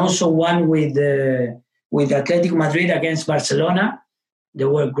 and also one with Atletico Madrid against Barcelona. There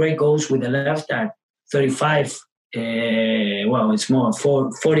were great goals with the left at 35. It's more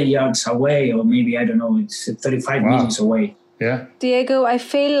 40 yards away, or maybe, I don't know, it's 35 meters away. Yeah. Diego, I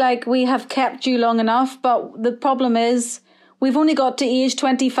feel like we have kept you long enough, but the problem is we've only got to age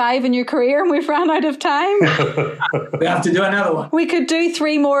 25 in your career and we've ran out of time. We have to do another one. We could do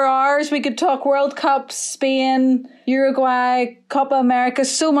 3 more hours. We could talk World Cup, Spain, Uruguay, Copa America,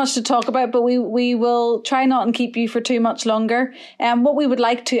 so much to talk about, but we will try not and keep you for too much longer. What we would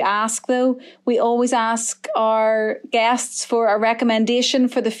like to ask, though, we always ask our guests for a recommendation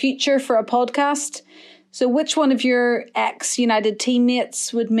for the future for a podcast. So which one of your ex-United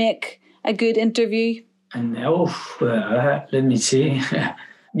teammates would make a good interview? And let me see.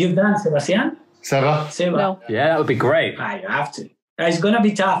 You've done Sebastian? Seba? No. Yeah, that would be great. I have to. It's going to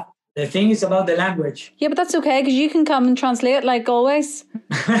be tough. The thing is about the language. Yeah, but that's okay, because you can come and translate like always.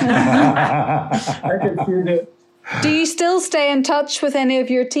 I can see that. Do you still stay in touch with any of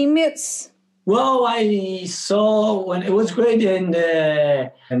your teammates? Well, I saw when it was great in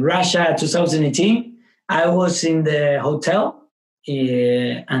Russia 2018. I was in the hotel,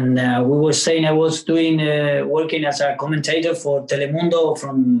 and we were saying I was doing working as a commentator for Telemundo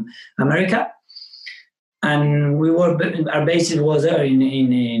from America, and our base was there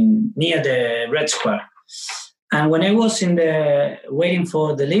in near the Red Square. And when I was waiting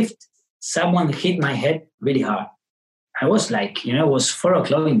for the lift, someone hit my head really hard. I was like, it was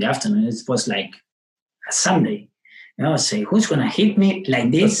 4:00 in the afternoon. It was like a Sunday. I was saying, who's gonna hit me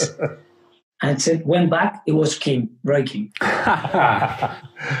like this? And it went back, it was Roy King.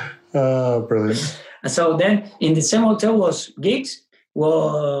 Oh, brilliant. So then in the same hotel was Giggs,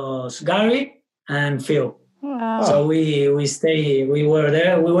 was Gary, and Phil. Wow. So we were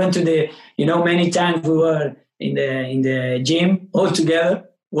there. We went to many times we were in the gym all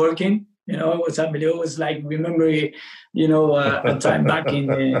together working. It was unbelievable. It was like, remember, a time back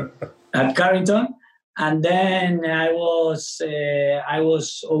at Carrington. And then I was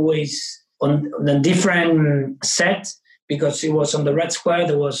always on a different set, because it was on the Red Square.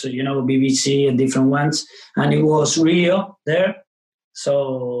 There was, BBC and different ones, and it was Rio there.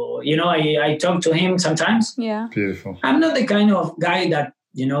 So, I talk to him sometimes. Yeah. Beautiful. I'm not the kind of guy that,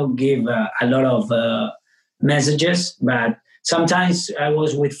 give a lot of messages, but sometimes I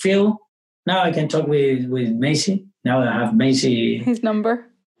was with Phil. Now I can talk with Macy. Now I have Macy. His number.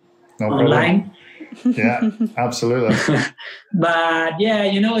 No online. Problem. Yeah, absolutely. But yeah,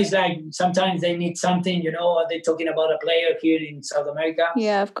 it's like sometimes they need something, they're talking about a player here in South America.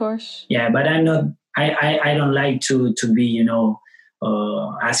 Yeah, of course. Yeah, but I'm not, I don't like to be,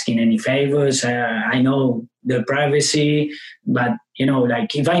 asking any favors. I know their privacy, but,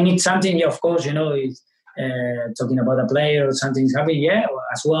 like if I need something, yeah, of course, talking about a player or something's happening. Yeah,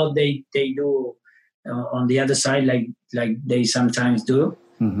 as well they do on the other side, like they sometimes do.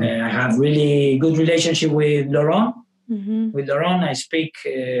 I have really good relationship with Laurent. With Laurent, I speak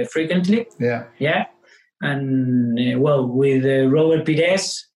frequently. Yeah. And with Robert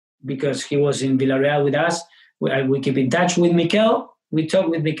Pires, because he was in Villarreal with us, we keep in touch with Mikel. We talk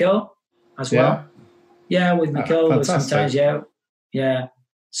with Mikel as well. Yeah, with Mikel sometimes. Yeah.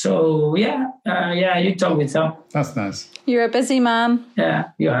 So you talk with them. That's nice. You're a busy man. Yeah,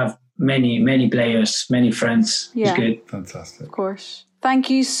 you have many players, many friends. Yeah. It's good. Fantastic. Of course.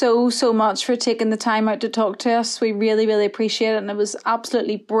 Thank you so much for taking the time out to talk to us. We really appreciate it, and it was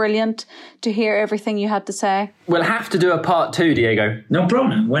absolutely brilliant to hear everything you had to say. We'll have to do a part 2, Diego. No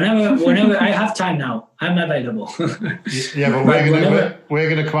problem. Whenever I have time now, I'm available. Yeah, but we're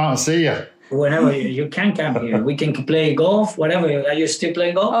gonna come out and see you. Whenever you can come here, we can play golf. Whatever. Are you still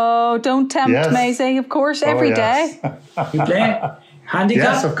playing golf? Oh, don't tempt Maisie. Of course, every day. You play handicap?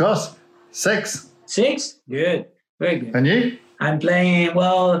 Yes, of course. 6. 6? Good. Very good. And you? I'm playing,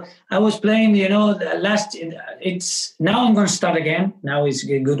 I was playing, now I'm going to start again. Now it's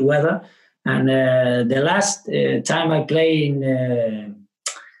good weather. And the last time I played in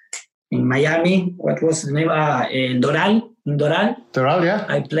Miami, what was the name? In Doral. Doral, yeah.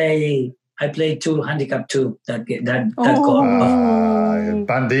 I play 2 handicap 2 that go.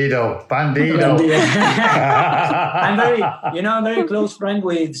 Bandido. I'm very close friend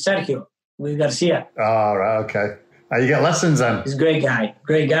with Sergio, with Garcia. Oh, right, okay. You get lessons then? He's a great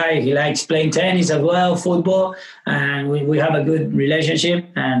guy. He likes playing tennis as well, football, and we have a good relationship.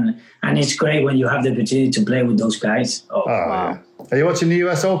 And it's great when you have the opportunity to play with those guys. Wow. Yeah. Are you watching the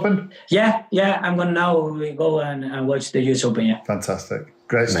US Open? Yeah. I'm going to now go and watch the US Open, yeah. Fantastic.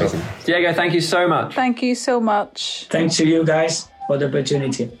 Great Amazing stuff. Diego, thank you so much. Thank you so much. Thanks to you guys for the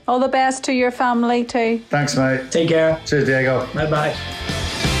opportunity. All the best to your family too. Thanks, mate. Take care. Cheers, Diego. Bye-bye.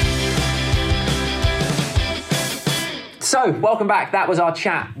 So, welcome back. That was our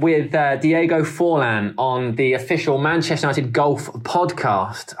chat with Diego Forlan on the official Manchester United Golf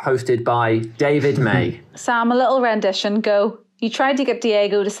podcast hosted by David May. Sam, a little rendition. Go. You tried to get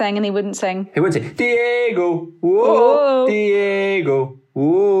Diego to sing and he wouldn't sing. He wouldn't sing. Diego, whoa, Diego,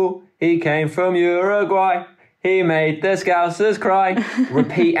 whoa. He came from Uruguay. He made the Scousers cry.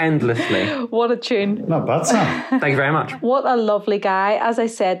 Repeat endlessly. What a tune. Not bad, Sam. Thank you very much. What a lovely guy. As I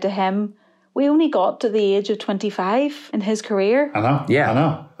said to him, we only got to the age of 25 in his career. I know. Yeah. I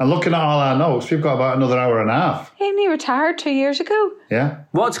know. And looking at all our notes, we've got about another hour and a half. He only retired 2 years ago. Yeah.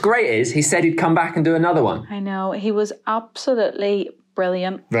 What's great is he said he'd come back and do another one. I know. He was absolutely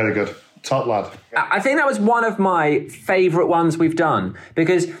brilliant. Very good. Top lad. I think that was one of my favourite ones we've done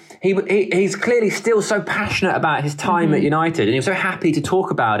because he's clearly still so passionate about his time at United and he was so happy to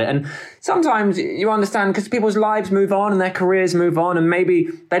talk about it. And sometimes you understand because people's lives move on and their careers move on and maybe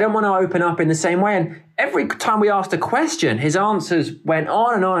they don't want to open up in the same way. And every time we asked a question, his answers went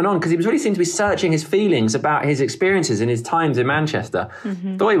on and on and on because he was really seemed to be searching his feelings about his experiences and his times in Manchester.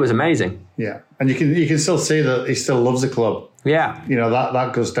 Thought he was amazing. Yeah. And you can still see that he still loves the club. Yeah. You know,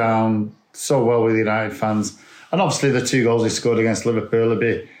 that goes down so well with United fans. And obviously the 2 goals he scored against Liverpool will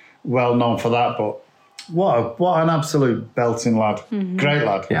be well known for that. But what an absolute belting lad. Great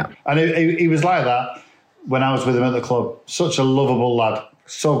lad. Yeah. And he was like that when I was with him at the club. Such a lovable lad.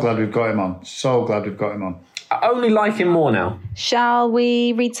 So glad we've got him on. So glad we've got him on. I only like him more now. Shall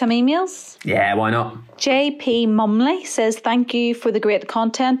we read some emails? Yeah, why not? JP Mumley says, thank you for the great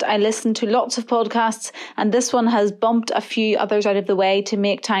content. I listen to lots of podcasts and this one has bumped a few others out of the way to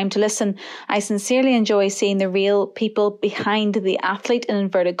make time to listen. I sincerely enjoy seeing the real people behind the athlete in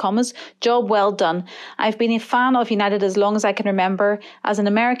inverted commas. Job well done. I've been a fan of United as long as I can remember. As an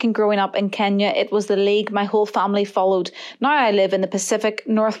American growing up in Kenya, it was the league my whole family followed. Now I live in the Pacific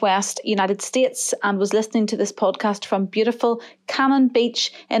Northwest United States and was listening to this podcast from beautiful Cannon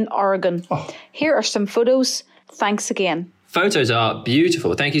Beach in Oregon. Here are some photos. Thanks again. Photos are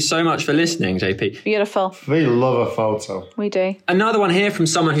beautiful. Thank you so much for listening, JP. Beautiful. We love a photo. We do. Another one here from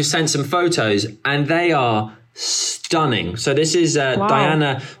someone who sent some photos and they are stunning. So this is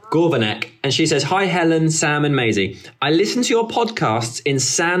Diana Gorvanek and she says, hi Helen, Sam and Maisie. I listen to your podcasts in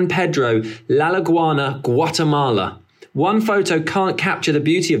San Pedro, La Laguana, Guatemala. One photo can't capture the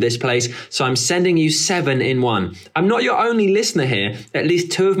beauty of this place, so I'm sending you 7 in one. I'm not your only listener here. At least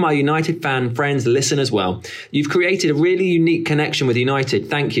 2 of my United fan friends listen as well. You've created a really unique connection with United.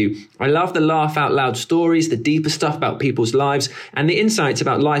 Thank you. I love the laugh out loud stories, the deeper stuff about people's lives, and the insights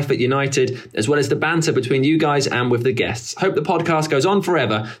about life at United, as well as the banter between you guys and with the guests. Hope the podcast goes on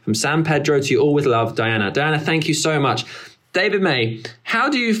forever. From San Pedro to you all with love, Diana. Diana, thank you so much. David May, how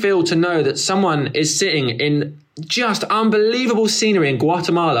do you feel to know that someone is sitting in just unbelievable scenery in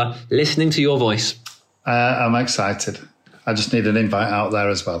Guatemala listening to your voice? I'm excited. I just need an invite out there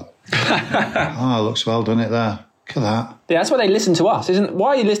as well. Oh, it looks well done it there. Look at that. Yeah, that's why they listen to us, isn't? Why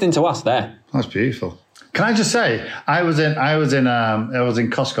are you listening to us there? That's beautiful. Can I just say, I was in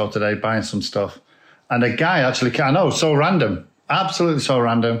Costco today buying some stuff, and a guy actually, I know, so random, absolutely so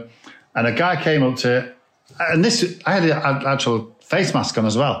random, and a guy came up to it, and I had an actual face mask on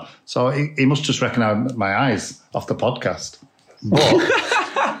as well, so he must just recognise my eyes off the podcast. But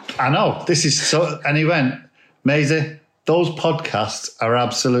I know this is so, and he went, Maisie, those podcasts are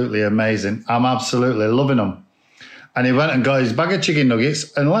absolutely amazing. I'm absolutely loving them. And he went and got his bag of chicken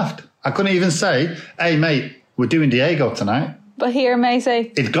nuggets and left. I couldn't even say, hey, mate, we're doing Diego tonight. But here,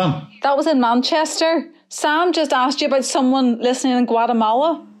 Maisie. It's gone. That was in Manchester. Sam just asked you about someone listening in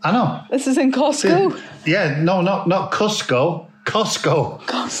Guatemala. I know. This is in Costco. Yeah, no, not Costco.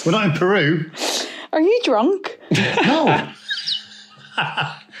 Costco. We're not in Peru. Are you drunk? No.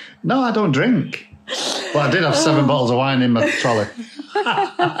 No, I don't drink. Well, I did have 7 bottles of wine in my trolley.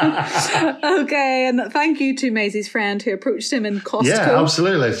 Okay, and thank you to Maisie's friend who approached him in Costco. Yeah,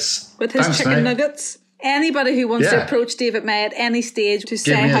 absolutely. With his chicken nuggets. Anybody who wants to approach David May at any stage to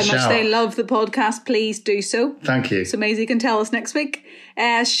say how much they love the podcast, please do so. Thank you. So Maisie can tell us next week.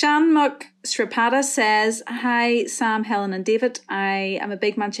 Shanmuk Sripada says, hi Sam, Helen and David. I am a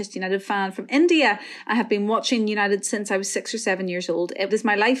big Manchester United fan from India. I have been watching United since I was 6 or 7 years old. It was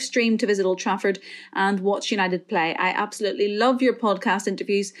my life stream to visit Old Trafford and watch United play. I absolutely love your podcast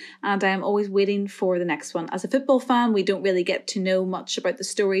interviews and I am always waiting for the next one. As a football fan, we don't really get to know much about the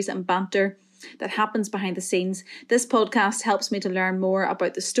stories and banter that happens behind the scenes. This podcast helps me to learn more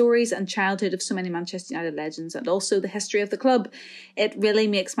about the stories and childhood of so many Manchester United legends and also the history of the club. It really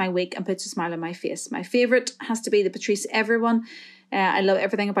makes my week and puts a smile on my face. My favourite has to be the Patrice Evra one. I love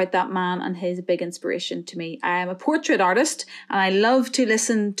everything about that man and he's a big inspiration to me. I am a portrait artist and I love to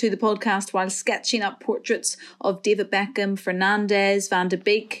listen to the podcast while sketching up portraits of David Beckham, Fernandes, Van de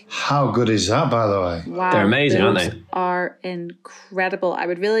Beek. How good is that, by the way? Wow, they're amazing, aren't they? Are incredible. I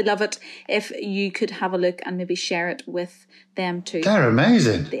would really love it if you could have a look and maybe share it with them too. They're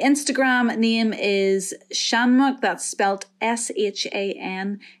amazing. The Instagram name is Shanmuk. That's spelled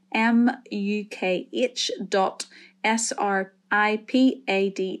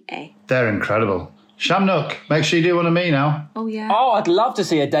SHANMUKH.SRIPADA. They're incredible. Shamnook, make sure you do one of me now. Oh, yeah. Oh, I'd love to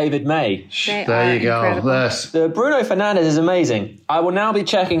see a David May. There you go. Yes. The Bruno Fernandes is amazing. I will now be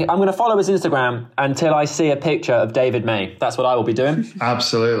checking. I'm going to follow his Instagram until I see a picture of David May. That's what I will be doing.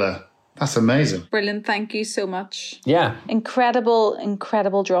 Absolutely. That's amazing. Brilliant. Thank you so much. Yeah.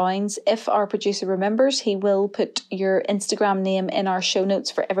 Incredible drawings. If our producer remembers, he will put your Instagram name in our show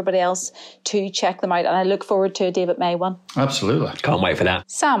notes for everybody else to check them out. And I look forward to a David May one. Absolutely. Can't wait for that.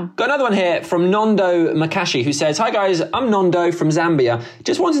 Sam. Got another one here from Nondo Makashi who says, hi guys, I'm Nondo from Zambia.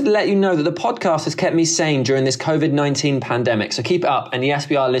 Just wanted to let you know that the podcast has kept me sane during this COVID-19 pandemic. So keep it up. And yes,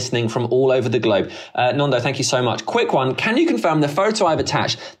 we are listening from all over the globe. Nondo, thank you so much. Quick one. Can you confirm the photo I've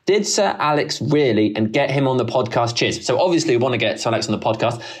attached did Sir Alex really and get him on the podcast? Cheers. So obviously we want to get Sir Alex on the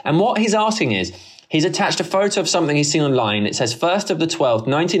podcast. And what he's asking is, he's attached a photo of something he's seen online. It says 1st of the 12th,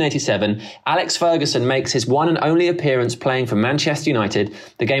 1987, Alex Ferguson makes his one and only appearance playing for Manchester United.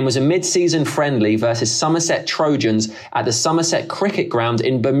 The game was a mid-season friendly versus Somerset Trojans at the Somerset Cricket Ground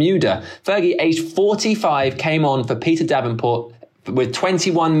in Bermuda. Fergie, aged 45, came on for Peter Davenport. With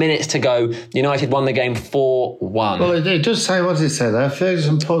 21 minutes to go, United won the game 4-1. Well, it does say, what does it say there?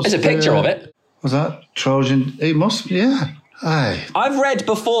 Ferguson posts... There's a picture of it. Was that Trojan? It must, yeah. Aye. I've read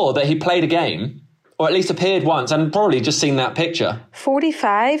before that he played a game, or at least appeared once, and probably just seen that picture.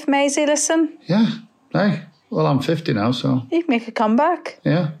 45, Maisie, listen. Yeah, hey. Well, I'm 50 now, so... You can make a comeback.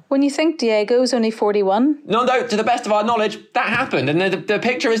 Yeah. When you think Diego's only 41. Nondo, to the best of our knowledge, that happened, and the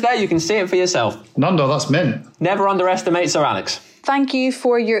picture is there. You can see it for yourself. Nondo, that's mint. Never underestimate Sir Alex. Thank you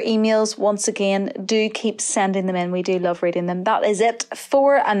for your emails once again. Do keep sending them in. We do love reading them. That is it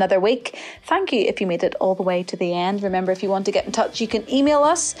for another week. Thank you if you made it all the way to the end. Remember, if you want to get in touch, you can email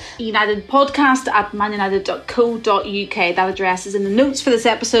us, unitedpodcast@manunited.co.uk. That address is in the notes for this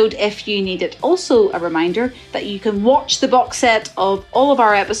episode if you need it. Also, a reminder that you can watch the box set of all of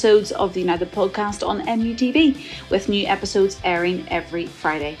our episodes of the United Podcast on MUTV, with new episodes airing every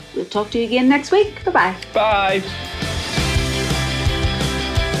Friday. We'll talk to you again next week. Bye-bye. Bye.